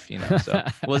stuff, so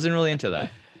I wasn't really into that.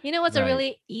 You know what's Right. a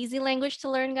really easy language to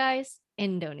learn, guys?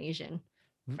 Indonesian.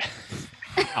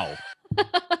 How?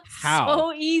 How?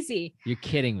 So easy. You're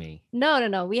kidding me.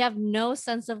 No. We have no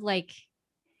sense of like,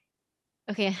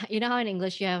 okay, you know how in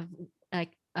English you have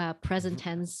like present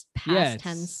tense, past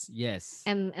tense, Yes.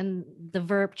 and the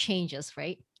verb changes,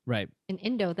 right? Right. In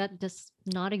Indo, that does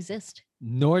not exist.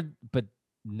 Nor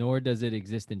does it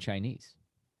exist in Chinese.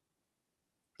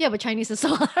 Yeah, but Chinese is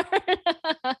so hard.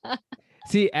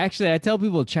 See, actually, I tell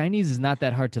people Chinese is not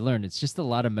that hard to learn. It's just a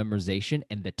lot of memorization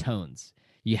and the tones.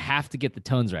 You have to get the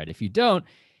tones right. If you don't,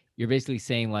 you're basically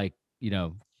saying like,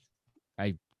 your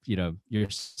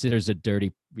sister's a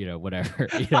dirty, whatever,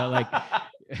 like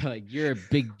you're a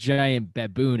big giant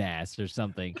baboon ass or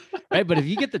something, right? But if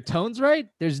you get the tones right,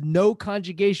 there's no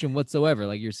conjugation whatsoever.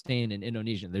 Like you're saying in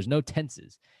Indonesian, there's no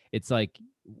tenses. It's like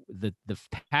the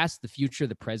past, the future,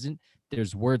 the present.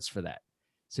 There's words for that,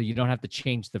 so you don't have to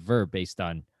change the verb based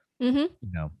on, Mm-hmm.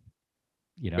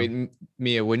 Wait,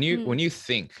 Mia, when you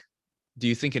think, do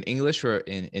you think in English or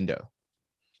in Indo?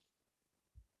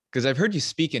 Because I've heard you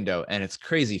speak Indo and it's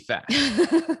crazy fast.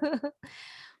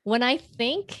 When I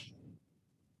think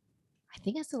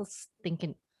I still think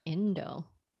in Indo.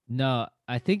 No,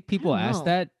 I think people don't ask know.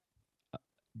 that.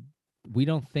 We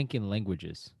don't think in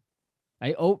languages.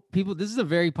 People. This is a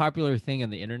very popular thing on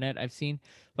the internet. I've seen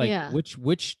like Yeah. which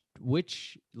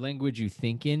language you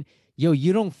think in. Yo,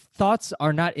 thoughts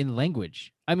are not in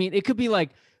language. I mean, it could be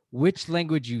like which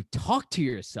language you talk to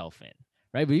yourself in,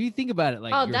 right? But if you think about it,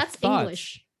 like Oh, your that's thoughts,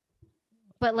 English.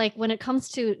 But like when it comes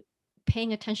to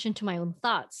paying attention to my own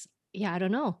thoughts, yeah, I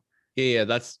don't know. Yeah,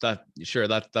 that's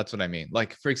what I mean.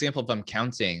 Like for example, if I'm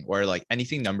counting or like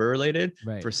anything number related,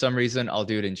 Right. for some reason I'll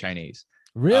do it in Chinese.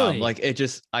 Really? Like it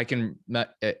just I can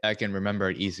remember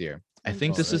it easier. I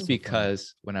think this is Interesting.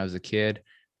 because when I was a kid,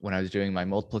 when I was doing my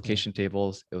multiplication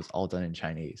tables, it was all done in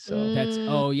Chinese. So That's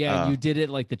you did it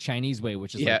like the Chinese way,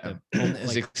 which is yeah, like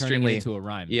it's like turning it into a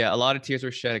rhyme. yeah, a lot of tears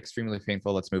were shed, extremely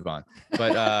painful. Let's move on.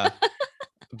 But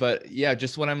but yeah,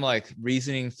 just when I'm like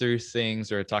reasoning through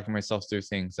things or talking myself through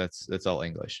things, that's all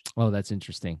English. Oh, that's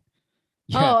interesting.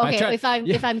 Oh, I okay. try- if I'm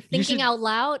you thinking should- out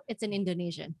loud, it's in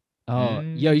Indonesian. Oh,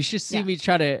 yo, you should see Yeah. me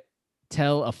try to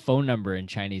tell a phone number in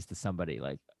Chinese to somebody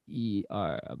like E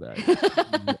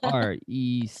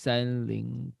San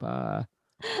Ling Ba.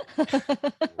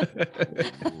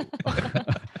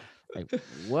 Like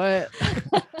what?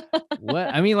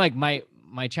 What? I mean, like my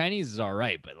Chinese is all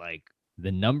right, but like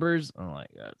the numbers, I'm like,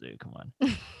 oh, dude, come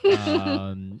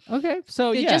on. Okay,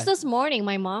 so Dude, yeah, just this morning,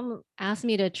 my mom asked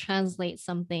me to translate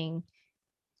something,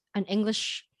 an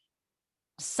English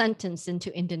sentence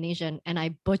into Indonesian, and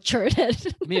I butchered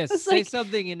it. Mia, It's say like,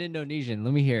 something in Indonesian.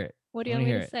 Let me hear it. what do you Let want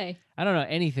me me hear to say? I don't know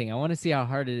anything. I want to see how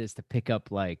hard it is to pick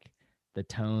up like the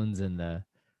tones and the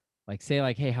like. Say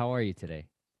like, hey, how are you today?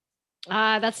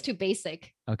 That's too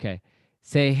basic. Okay.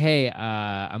 Say, hey,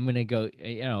 I'm gonna go.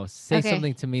 Say Okay.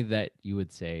 something to me that you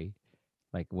would say,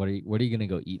 like, what are you gonna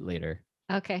go eat later?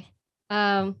 Okay.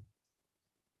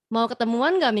 Mau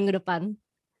ketemuan nggak minggu depan?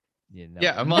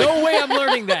 Yeah, I'm no like- way I'm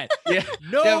learning that. Yeah.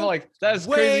 No, Yeah, I'm like, that's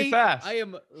crazy way fast. I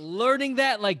am learning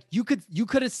that. Like you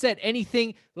could have said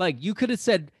anything. Like you could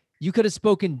have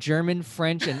spoken German,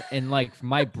 French, and like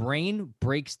my brain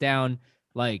breaks down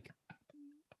like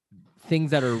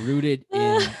things that are rooted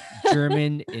in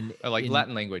German Or like in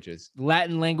Latin languages.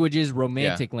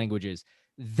 romantic languages.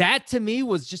 That to me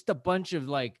was just a bunch of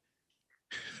like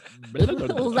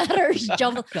Letters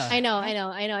jumbled. I know.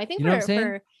 I think You know what I'm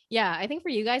saying? I think for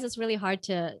you guys it's really hard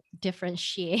to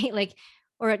differentiate like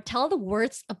or tell the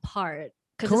words apart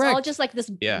because it's all Correct. just like this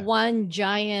Yeah. one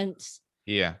giant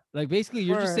Yeah. Like basically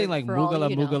you're just saying like for all mugala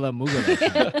you know.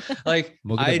 mugala. Like I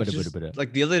Mugada, just bada, bada.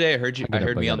 like the other day I heard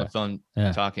me on the Bagada. phone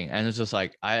Yeah. talking, and it's just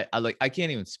like I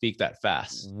can't even speak that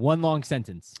fast. One long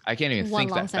sentence. I can't even one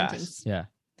think long that sentence. fast. Yeah.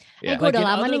 Yeah. Gue Like udah in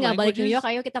lama other nih nggak balik New York,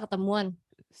 languages- ayo kita ketemuan.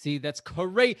 See, that's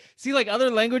great. See, like other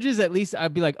languages, at least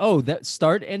I'd be like, oh, that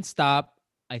start and stop.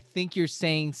 I think you're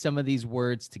saying some of these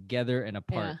words together and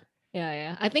apart.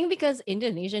 Yeah. I think because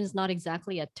Indonesian is not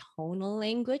exactly a tonal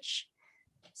language,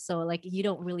 so like you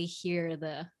don't really hear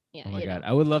the. Yeah, Oh my you God. know.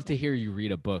 I would love to hear you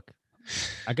read a book.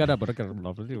 I got up.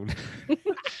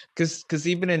 Because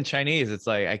even in Chinese, it's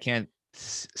like I can't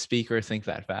speak or think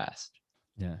that fast.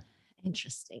 Yeah.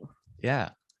 Interesting. Yeah.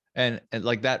 And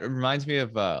like that reminds me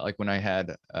of like when I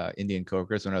had Indian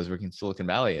coworkers when I was working in Silicon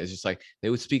Valley. It's just like they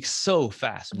would speak so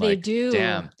fast. I'm They like, do.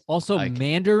 Damn. Also, Like-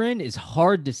 Mandarin is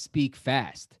hard to speak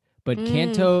fast, but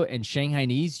Canto and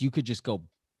Shanghainese, you could just go.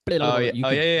 Oh yeah. you Oh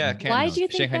could- yeah. Why do you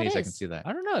think that Shanghainese, I can is? see that.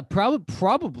 I don't know.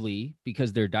 Probably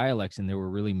because they're dialects and they were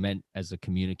really meant as a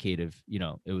communicative.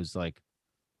 It was like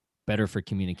better for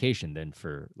communication than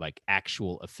for like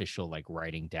actual official like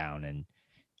writing down and.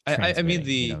 I mean transmitting,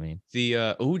 you know what I mean? the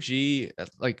OG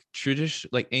like tradition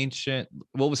like ancient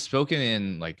what was spoken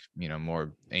in like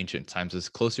more ancient times is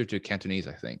closer to Cantonese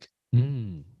I think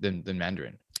than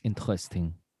Mandarin.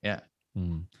 Interesting. Yeah.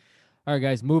 All right,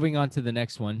 guys. Moving on to the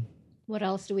next one. What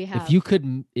else do we have? If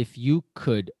you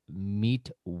could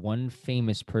meet one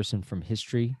famous person from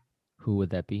history, who would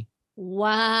that be?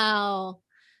 Wow.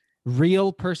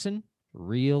 Real person.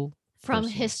 Real From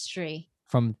person. history.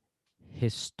 From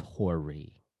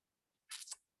history.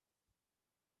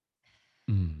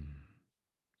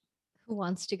 Who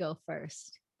wants to go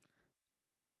first?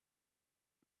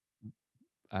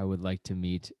 I would like to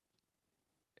meet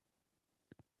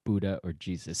Buddha or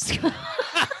Jesus.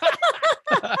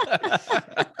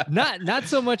 not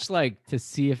so much like to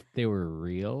see if they were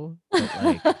real, but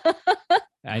like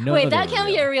I know. Wait, they that were can't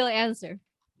be real. a real answer.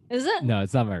 Is it? No,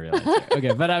 it's not my real answer.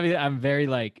 Okay, but I mean, I'm very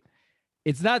like,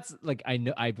 it's not like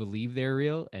I believe they're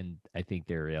real and I think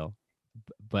they're real,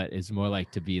 but it's more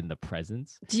like to be in the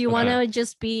presence. Do you want to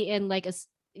just be in like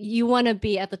you want to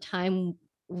be at the time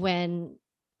when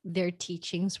their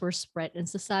teachings were spread in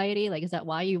society? Like, is that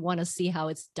why you want to see how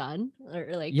it's done? Or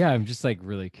like, Yeah, I'm just like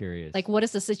really curious. like what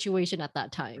is the situation at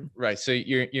that time? Right. So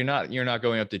you're not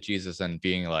going up to Jesus and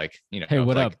being like, hey,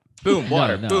 what like, up? Boom,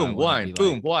 water, No, I boom, wanna wine, be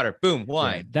boom, like- water, boom, Yeah,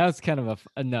 wine. that was kind of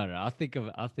no. I'll think of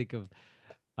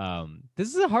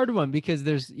this is a hard one because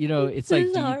there's it's This like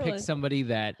is do a you hard pick one. somebody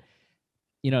that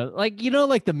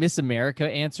like the Miss America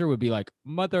answer would be like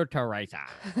Mother Teresa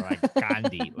or like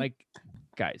Gandhi. Like,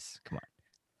 guys, come on.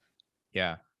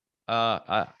 Yeah.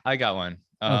 I got one.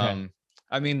 Okay.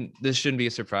 I mean, this shouldn't be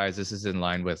a surprise. This is in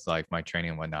line with like my training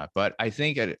and whatnot. But I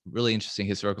think a really interesting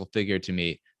historical figure to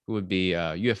me would be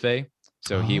UFA.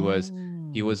 So he was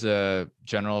a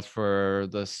general for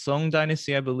the Song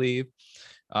Dynasty, I believe.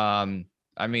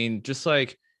 I mean, just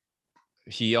like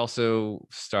he also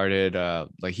started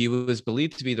like he was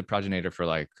believed to be the progenitor for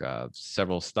like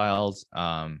several styles.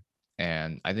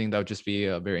 And I think that would just be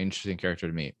a very interesting character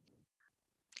to meet.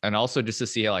 And also just to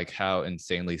see like how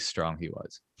insanely strong he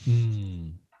was.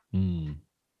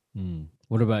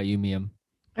 What about you, Miam?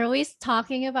 Are we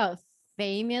talking about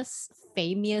famous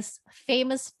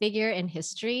figure in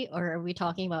history, or are we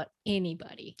talking about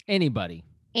anybody? Anybody?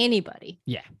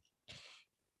 Yeah.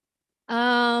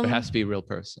 It has to be a real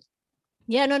person.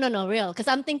 Yeah, no, real. Because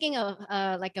I'm thinking of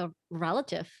like a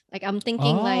relative. Like I'm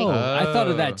thinking like I thought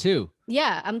of that too.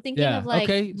 yeah, I'm thinking Yeah, of like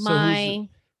okay, so my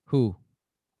Who?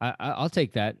 I'll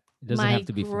take that. It doesn't my have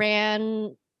to be.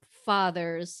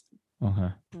 grandfather's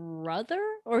brother,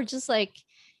 or just like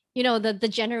the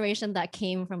generation that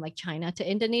came from like China to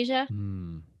Indonesia.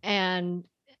 And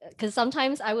because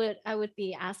sometimes I would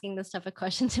be asking this type of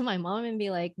question to my mom and be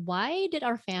like, why did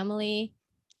our family,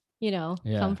 Yeah.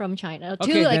 come from China to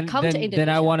Okay, like come to Indonesia? then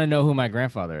I want to know who my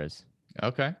grandfather is.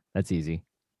 Okay. That's easy.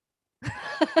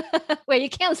 Wait, you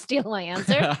can't steal my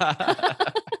answer.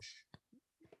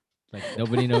 Like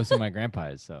nobody knows who my grandpa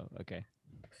is, so okay.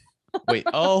 Wait.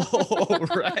 Oh,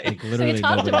 right. Like So literally we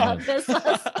talked nobody about knows. this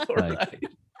last Like-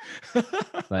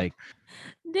 right. Like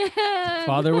Dad.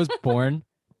 father was born.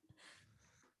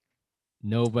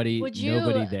 Nobody Would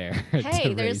you- there Hey,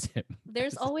 to there's- raise him.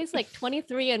 There's always like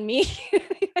 23 and me.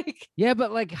 Like, Yeah,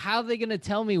 but like, how are they gonna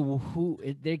tell me who?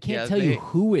 They can't Yeah, tell you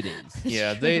who it is.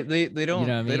 Yeah, they don't what I they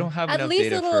don't mean? have At enough least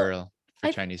data it'll- for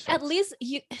I- Chinese at folks. least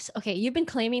you've been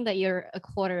claiming that you're a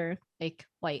quarter like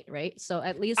white, right? So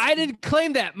at least I didn't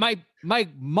claim that. My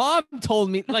mom told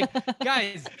me. Like,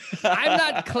 guys, I'm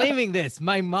not claiming this.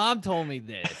 My mom told me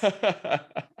this.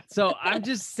 So I'm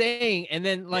just saying. And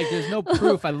then like, there's no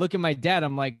proof. I look at my dad.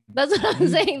 I'm like, That's what I'm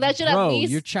saying. That should bro, at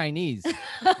least you're Chinese.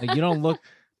 Like, you don't look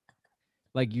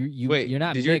like Wait, you're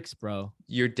not did your- mixed, bro.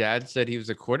 Your dad said he was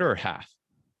a quarter or half?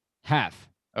 Half.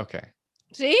 Okay.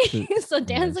 see. So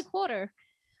Dan's a Yes. quarter.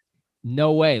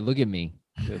 No way. Look at me.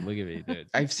 Dude, look at me, dude.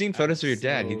 I've seen photos of your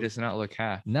dad. He so- does not look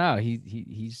half. No,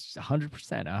 he's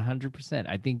 100%.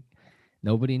 I think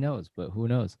nobody knows, but who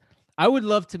knows? I would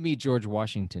love to meet George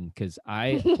Washington because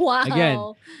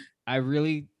Wow. I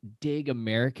really dig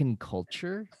American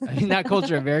culture. I mean, not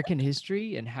culture, American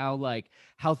history, and how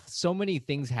so many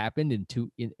things happened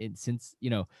in since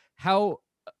how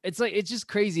it's just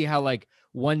crazy how like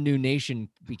one new nation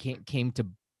came to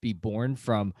be born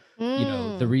from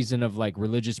the reason of like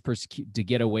religious to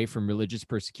get away from religious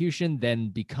persecution, then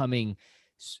becoming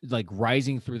like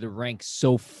rising through the ranks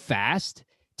so fast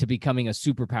to becoming a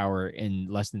superpower in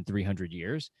less than 300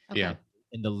 years. Okay. Yeah.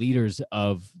 And the leaders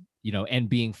of and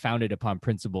being founded upon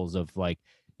principles of like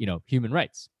human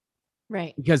rights.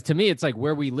 Right. Because to me it's like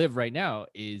where we live right now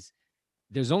is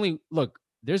there's a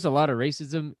lot of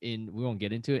racism we won't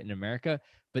get into it in America,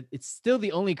 but it's still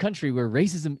the only country where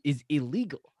racism is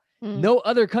illegal. Mm. No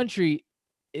other country,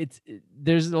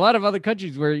 there's a lot of other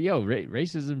countries where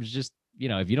racism is just,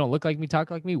 if you don't look like me,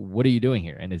 talk like me, what are you doing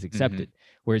here? And it's accepted.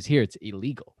 Whereas here it's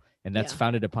illegal. And that's Yeah.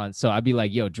 founded upon. So I'd be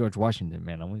like, George Washington,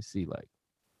 man, I want to see like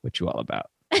what you all about.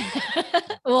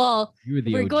 Well, You were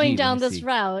the we're OG, going let down me this see.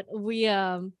 route. We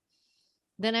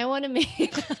then I want to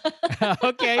make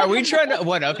Okay. Are we trying to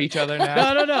one up each other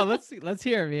now? No. Let's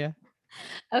hear him, yeah.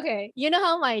 Okay. You know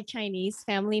how my Chinese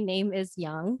family name is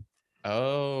Yang?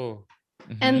 Oh.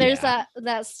 And Mhm. there's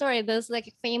that story. There's like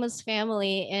a famous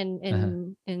family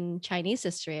Uh-huh. in Chinese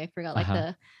history. I forgot like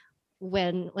Uh-huh.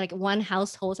 when like one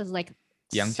household has like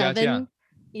Yang Jia Jia.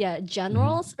 7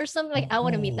 generals or something. Like I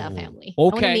want to meet that family. I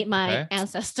want to Okay. meet my Okay.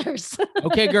 ancestors.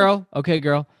 Okay, girl. Okay.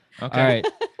 All right.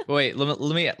 Wait,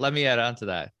 let me add on to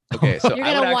that. Okay, so You're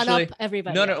I would gonna one actually up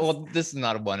everybody. no. else. Well, this is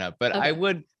not a one up, but Okay.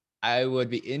 I would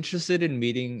be interested in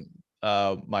meeting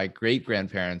my great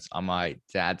grandparents on my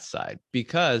dad's side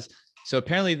because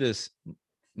apparently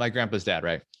my grandpa's dad,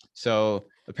 right? So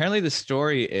apparently the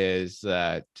story is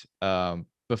that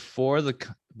before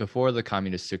the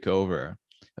communists took over,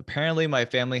 apparently my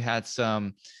family had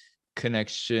some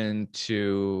connection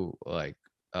to like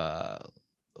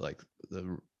the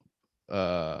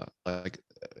like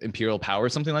imperial power,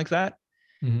 something like that.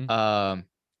 Mhm.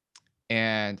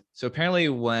 And so apparently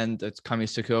when the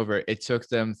communists took over, it took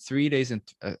them 3 days and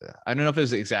I don't know if it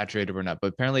was exaggerated or not, but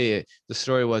apparently the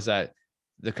story was that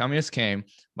the communists came,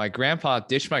 my grandpa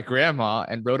ditched my grandma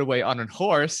and rode away on a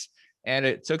horse, and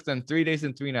it took them 3 days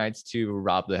and 3 nights to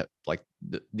rob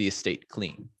the estate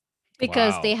clean.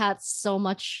 because Wow. they had so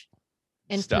much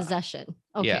in Stuff. possession.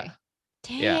 Okay. Yeah.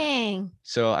 Yeah. Dang.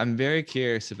 So I'm very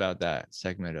curious about that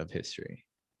segment of history.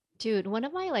 Dude, one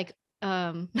of my like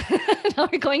now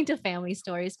we're going to family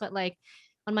stories, but like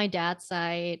on my dad's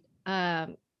side,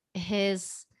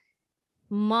 his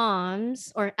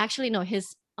mom's, or actually no,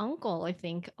 his uncle, I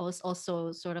think, was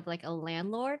also sort of like a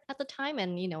landlord at the time,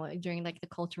 and during like the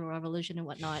Cultural Revolution and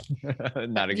whatnot.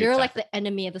 Not a good You're time. like the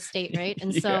enemy of the state, right?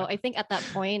 And so Yeah. I think at that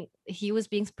point he was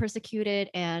being persecuted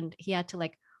and he had to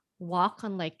like walk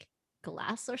on like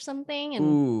glass or something. And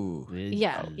Ooh.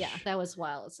 yeah, Ouch. that was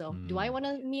wild. So do I Mm, want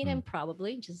to meet him?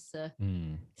 Probably, just to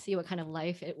mm. see what kind of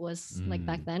life it was like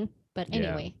back Mm, then. But yeah.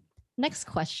 anyway, next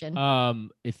question.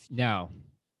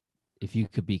 If you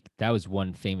could be, that was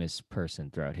one famous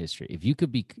person throughout history. If you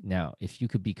could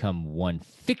become one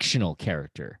fictional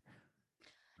character,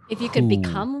 If you could who-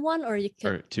 become one, or you could.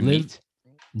 Or to Live- meet.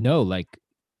 no, like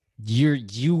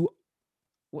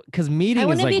because meeting I is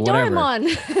want to like be whatever.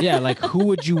 Doraemon. Yeah, like who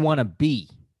would you want to be?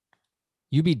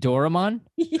 You be Doraemon?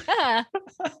 Yeah.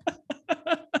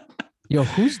 Yo,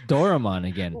 who's Doraemon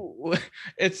again?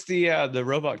 It's the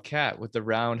robot cat with the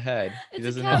round head. He It's a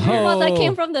doesn't cat have robot that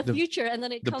came Oh, from the the- future, and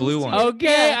then it the comes blue to one. your-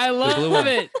 Okay, yeah. I blue love one.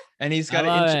 it. and he's I got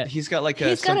love an it. he's got like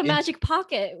He's got a some magic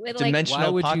pocket with like dimensional Why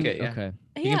would pocket. you? Yeah, Okay,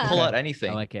 he can yeah. pull out Okay.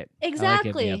 anything. I like it.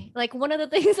 Exactly. I like it, Like one of the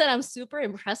things that I'm super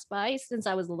impressed by since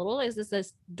I was little is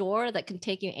this door that can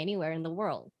take you anywhere in the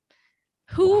world.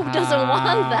 Who doesn't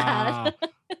want that? Wow.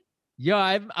 Yo,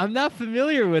 I'm not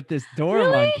familiar with this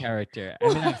Doraemon Really? character. I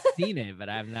mean, I've seen it, but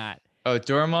I've not. Oh,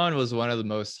 Doraemon was one of the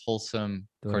most wholesome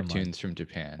Doraemon. cartoons from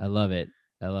Japan. I love it.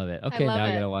 I love it. Okay, love now I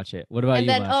it. gotta watch it. What about And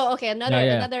you, then Mas? okay, yeah, another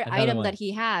another item one. that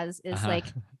he has is Uh-huh. like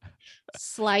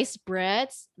sliced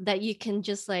breads that you can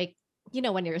just like,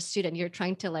 when you're a student, you're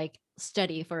trying to like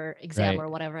study for exam Right. or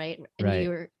whatever, right? And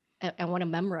Right. I want to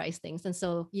memorize things. And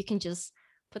so you can just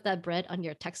put that bread on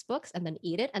your textbooks and then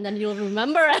eat it, and then you'll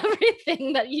remember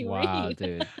everything that you Wow, read.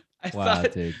 dude. I Wow,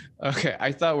 thought, dude. okay,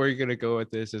 I thought we were gonna go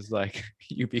with this as like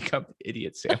you become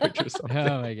idiot sandwich or something.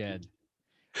 Oh my god.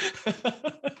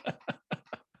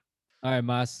 All right,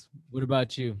 Mas. What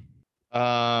about you?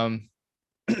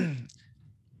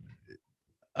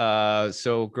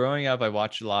 So growing up, I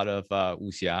watched a lot of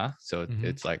wuxia, so Mhm.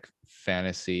 it's like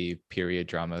fantasy period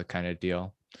drama kind of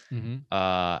deal. Mm-hmm.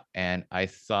 And I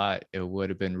thought it would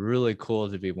have been really cool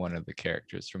to be one of the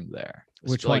characters from there.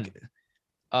 It's Which like,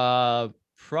 one?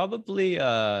 probably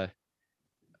Duan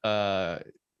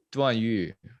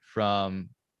Yu from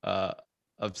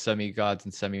of Semi Gods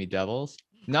and Semi Devils.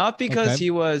 Not because Okay.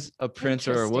 he was a prince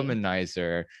or a Interesting.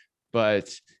 womanizer,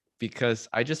 but because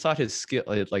I just thought his skill,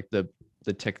 like the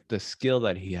skill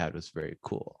that he had was very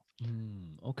cool.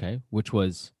 Okay. Which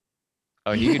was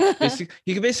Oh, he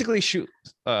could basically shoot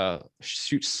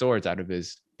swords out of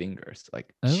his fingers,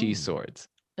 like chi Oh. swords.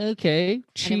 okay. Kind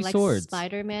of Chi like swords.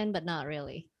 Spider-Man, but not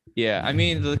really. Yeah, I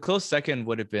mean the close second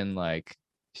would have been like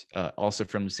also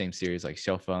from the same series, like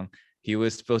Xiao Feng. He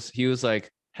was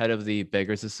like head of the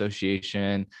Beggars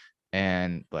Association,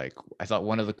 and like I thought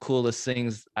one of the coolest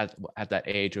things at that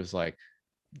age was like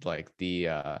the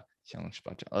I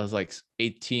was like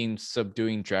 18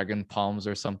 subduing dragon palms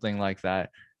or something like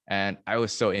that. And I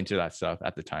was so into that stuff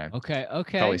at the time. Okay.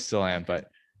 Okay. Probably still am. But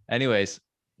anyways,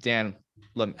 Dan,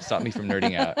 stop me from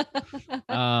nerding out.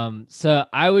 So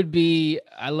I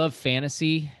love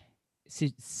fantasy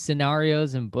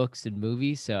scenarios and books and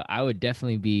movies. So I would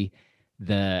definitely be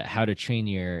the How to Train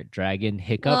Your Dragon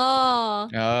Hiccup. Oh,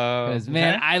 Because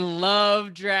man, I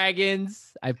love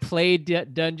dragons. I played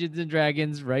Dungeons and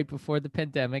Dragons right before the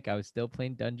pandemic. I was still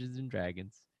playing Dungeons and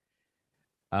Dragons.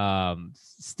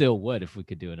 Still would if we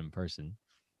could do it in person.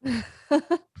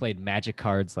 Played Magic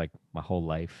cards like my whole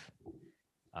life.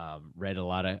 Read a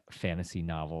lot of fantasy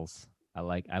novels. I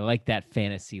like that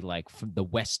fantasy, like from the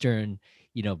Western,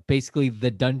 basically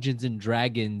the Dungeons and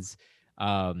Dragons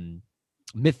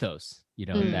mythos,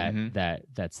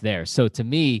 that's there. So to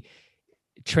me,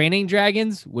 training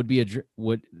dragons would be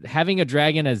having a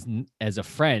dragon as a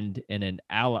friend and an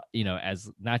ally, as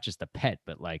not just a pet,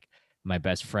 but like my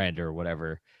best friend or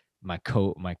whatever, my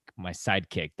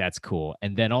sidekick. That's cool.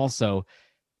 And then also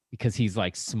because he's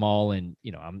like small and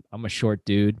I'm a short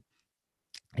dude,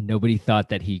 and nobody thought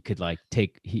that he could like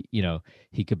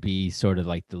he could be sort of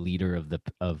like the leader of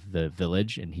the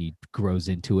village, and he grows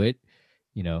into it,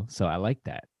 so I like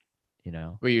that.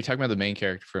 Wait, you're talking about the main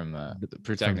character from the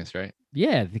protagonist, right?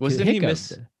 Yeah.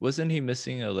 Wasn't he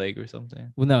missing a leg or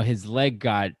something? Well, no, his leg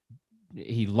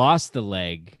he lost the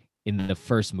leg in the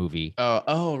first movie.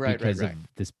 Oh, right, because of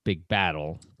this big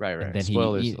battle. Right. And then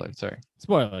Spoilers, sorry.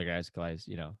 Spoiler, guys.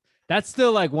 That's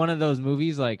still like one of those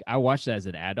movies. Like I watched it as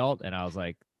an adult, and I was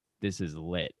like, "This is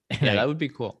lit." Yeah, that would be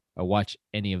cool. I watch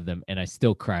any of them, and I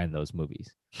still cry in those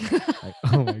movies. Like,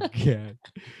 oh my god,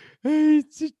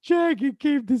 it's a dragon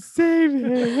came to save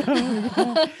him.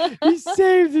 Oh my god. He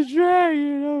saved the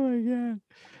dragon. Oh my god.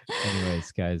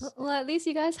 Anyways, guys. Well, at least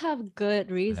you guys have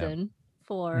good reason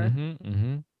for. I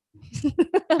mean,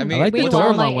 I like the we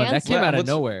want my Doraemon one. That came answer. out of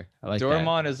nowhere. I like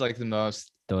Doraemon is like the most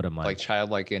Doraemon. like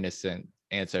childlike innocent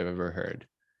answer I've ever heard.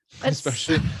 It's-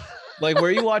 Especially like,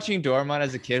 were you watching Doraemon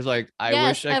as a kid? Like, I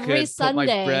Yes, wish I every could put my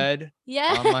Sunday. bread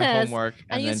Yes. on my homework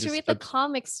I and then used to just read the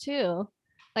comics too.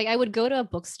 Like I would go to a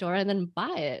bookstore and then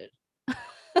buy it.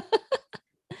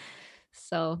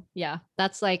 So yeah,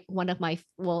 that's like one of my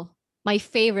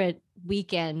favorite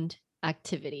weekend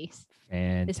activities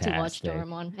is to watch Fantastic.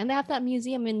 Doraemon. And they have that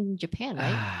museum in Japan,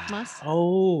 right? Mas?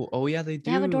 Oh yeah, they do.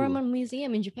 They have a Doraemon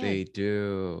museum in Japan. They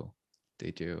do.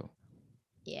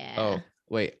 Yeah. Oh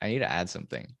wait, I need to add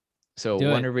something. So Do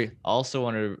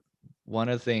one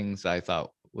of the things I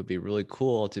thought would be really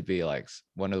cool to be like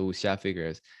one of the wuxia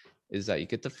figures is that you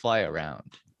get to fly around.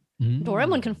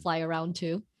 Doraemon can fly around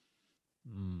too.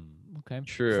 Okay.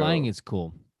 True. Flying is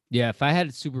cool. Yeah, if I had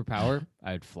a superpower,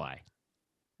 I'd fly.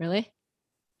 Really?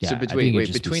 Yeah, So I think between it'd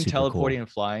just be between super teleporting cool. and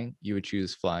flying, you would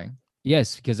choose flying.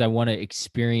 Yes, because I want to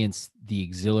experience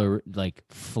the like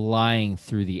flying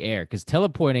through the air. Because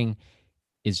teleporting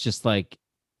is just like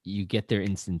you get there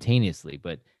instantaneously,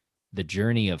 but the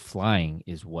journey of flying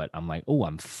is what I'm like, oh,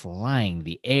 I'm flying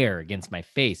the air against my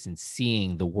face and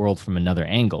seeing the world from another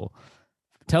angle.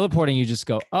 Teleporting, you just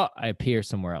go, oh, I appear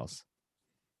somewhere else.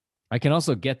 I can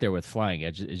also get there with flying.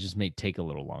 It just may take a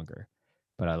little longer,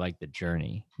 but I like the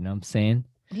journey. You know what I'm saying?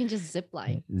 You can just zip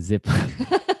line. Zip.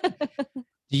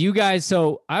 Do you guys?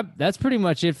 So that's pretty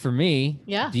much it for me.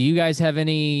 Yeah. Do you guys have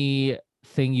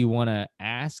anything you want to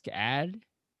add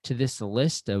to this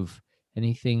list of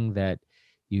anything that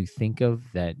you think of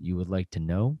that you would like to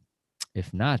know?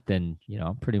 If not, then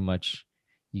pretty much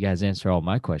you guys answer all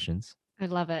my questions. I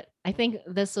love it. I think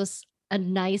this was a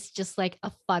nice, just like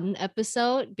a fun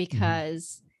episode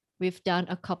because we've done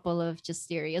a couple of just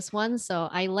serious ones. So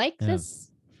I like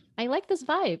this. I like this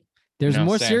vibe. There's No,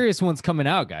 more same. serious ones coming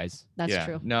out, guys. That's Yeah.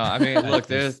 true. No, I mean, look,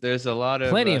 there's a lot of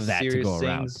Plenty of that to serious go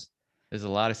around. things. There's a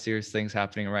lot of serious things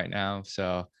happening right now.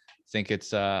 So I think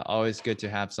it's always good to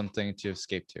have something to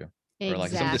escape to. Or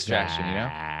like some distraction, you know?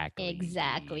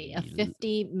 Exactly. A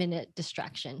 50-minute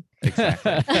distraction.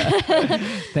 Exactly.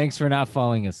 Thanks for not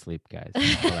falling asleep, guys,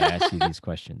 while I ask you these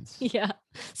questions. Yeah.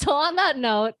 So on that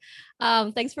note,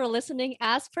 thanks for listening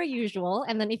as per usual.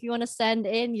 And then if you want to send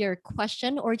in your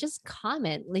question or just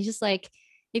comment, just like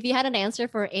if you had an answer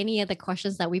for any of the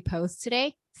questions that we posed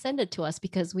today, send it to us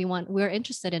because we're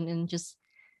interested in just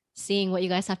seeing what you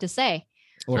guys have to say.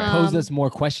 Or pose us more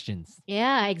questions.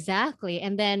 Yeah, exactly.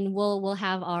 And then we'll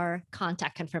have our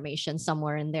contact information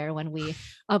somewhere in there when we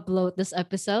upload this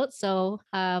episode. So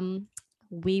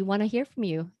we want to hear from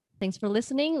you. Thanks for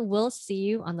listening. We'll see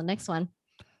you on the next one.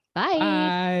 Bye.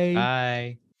 Bye.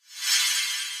 Bye.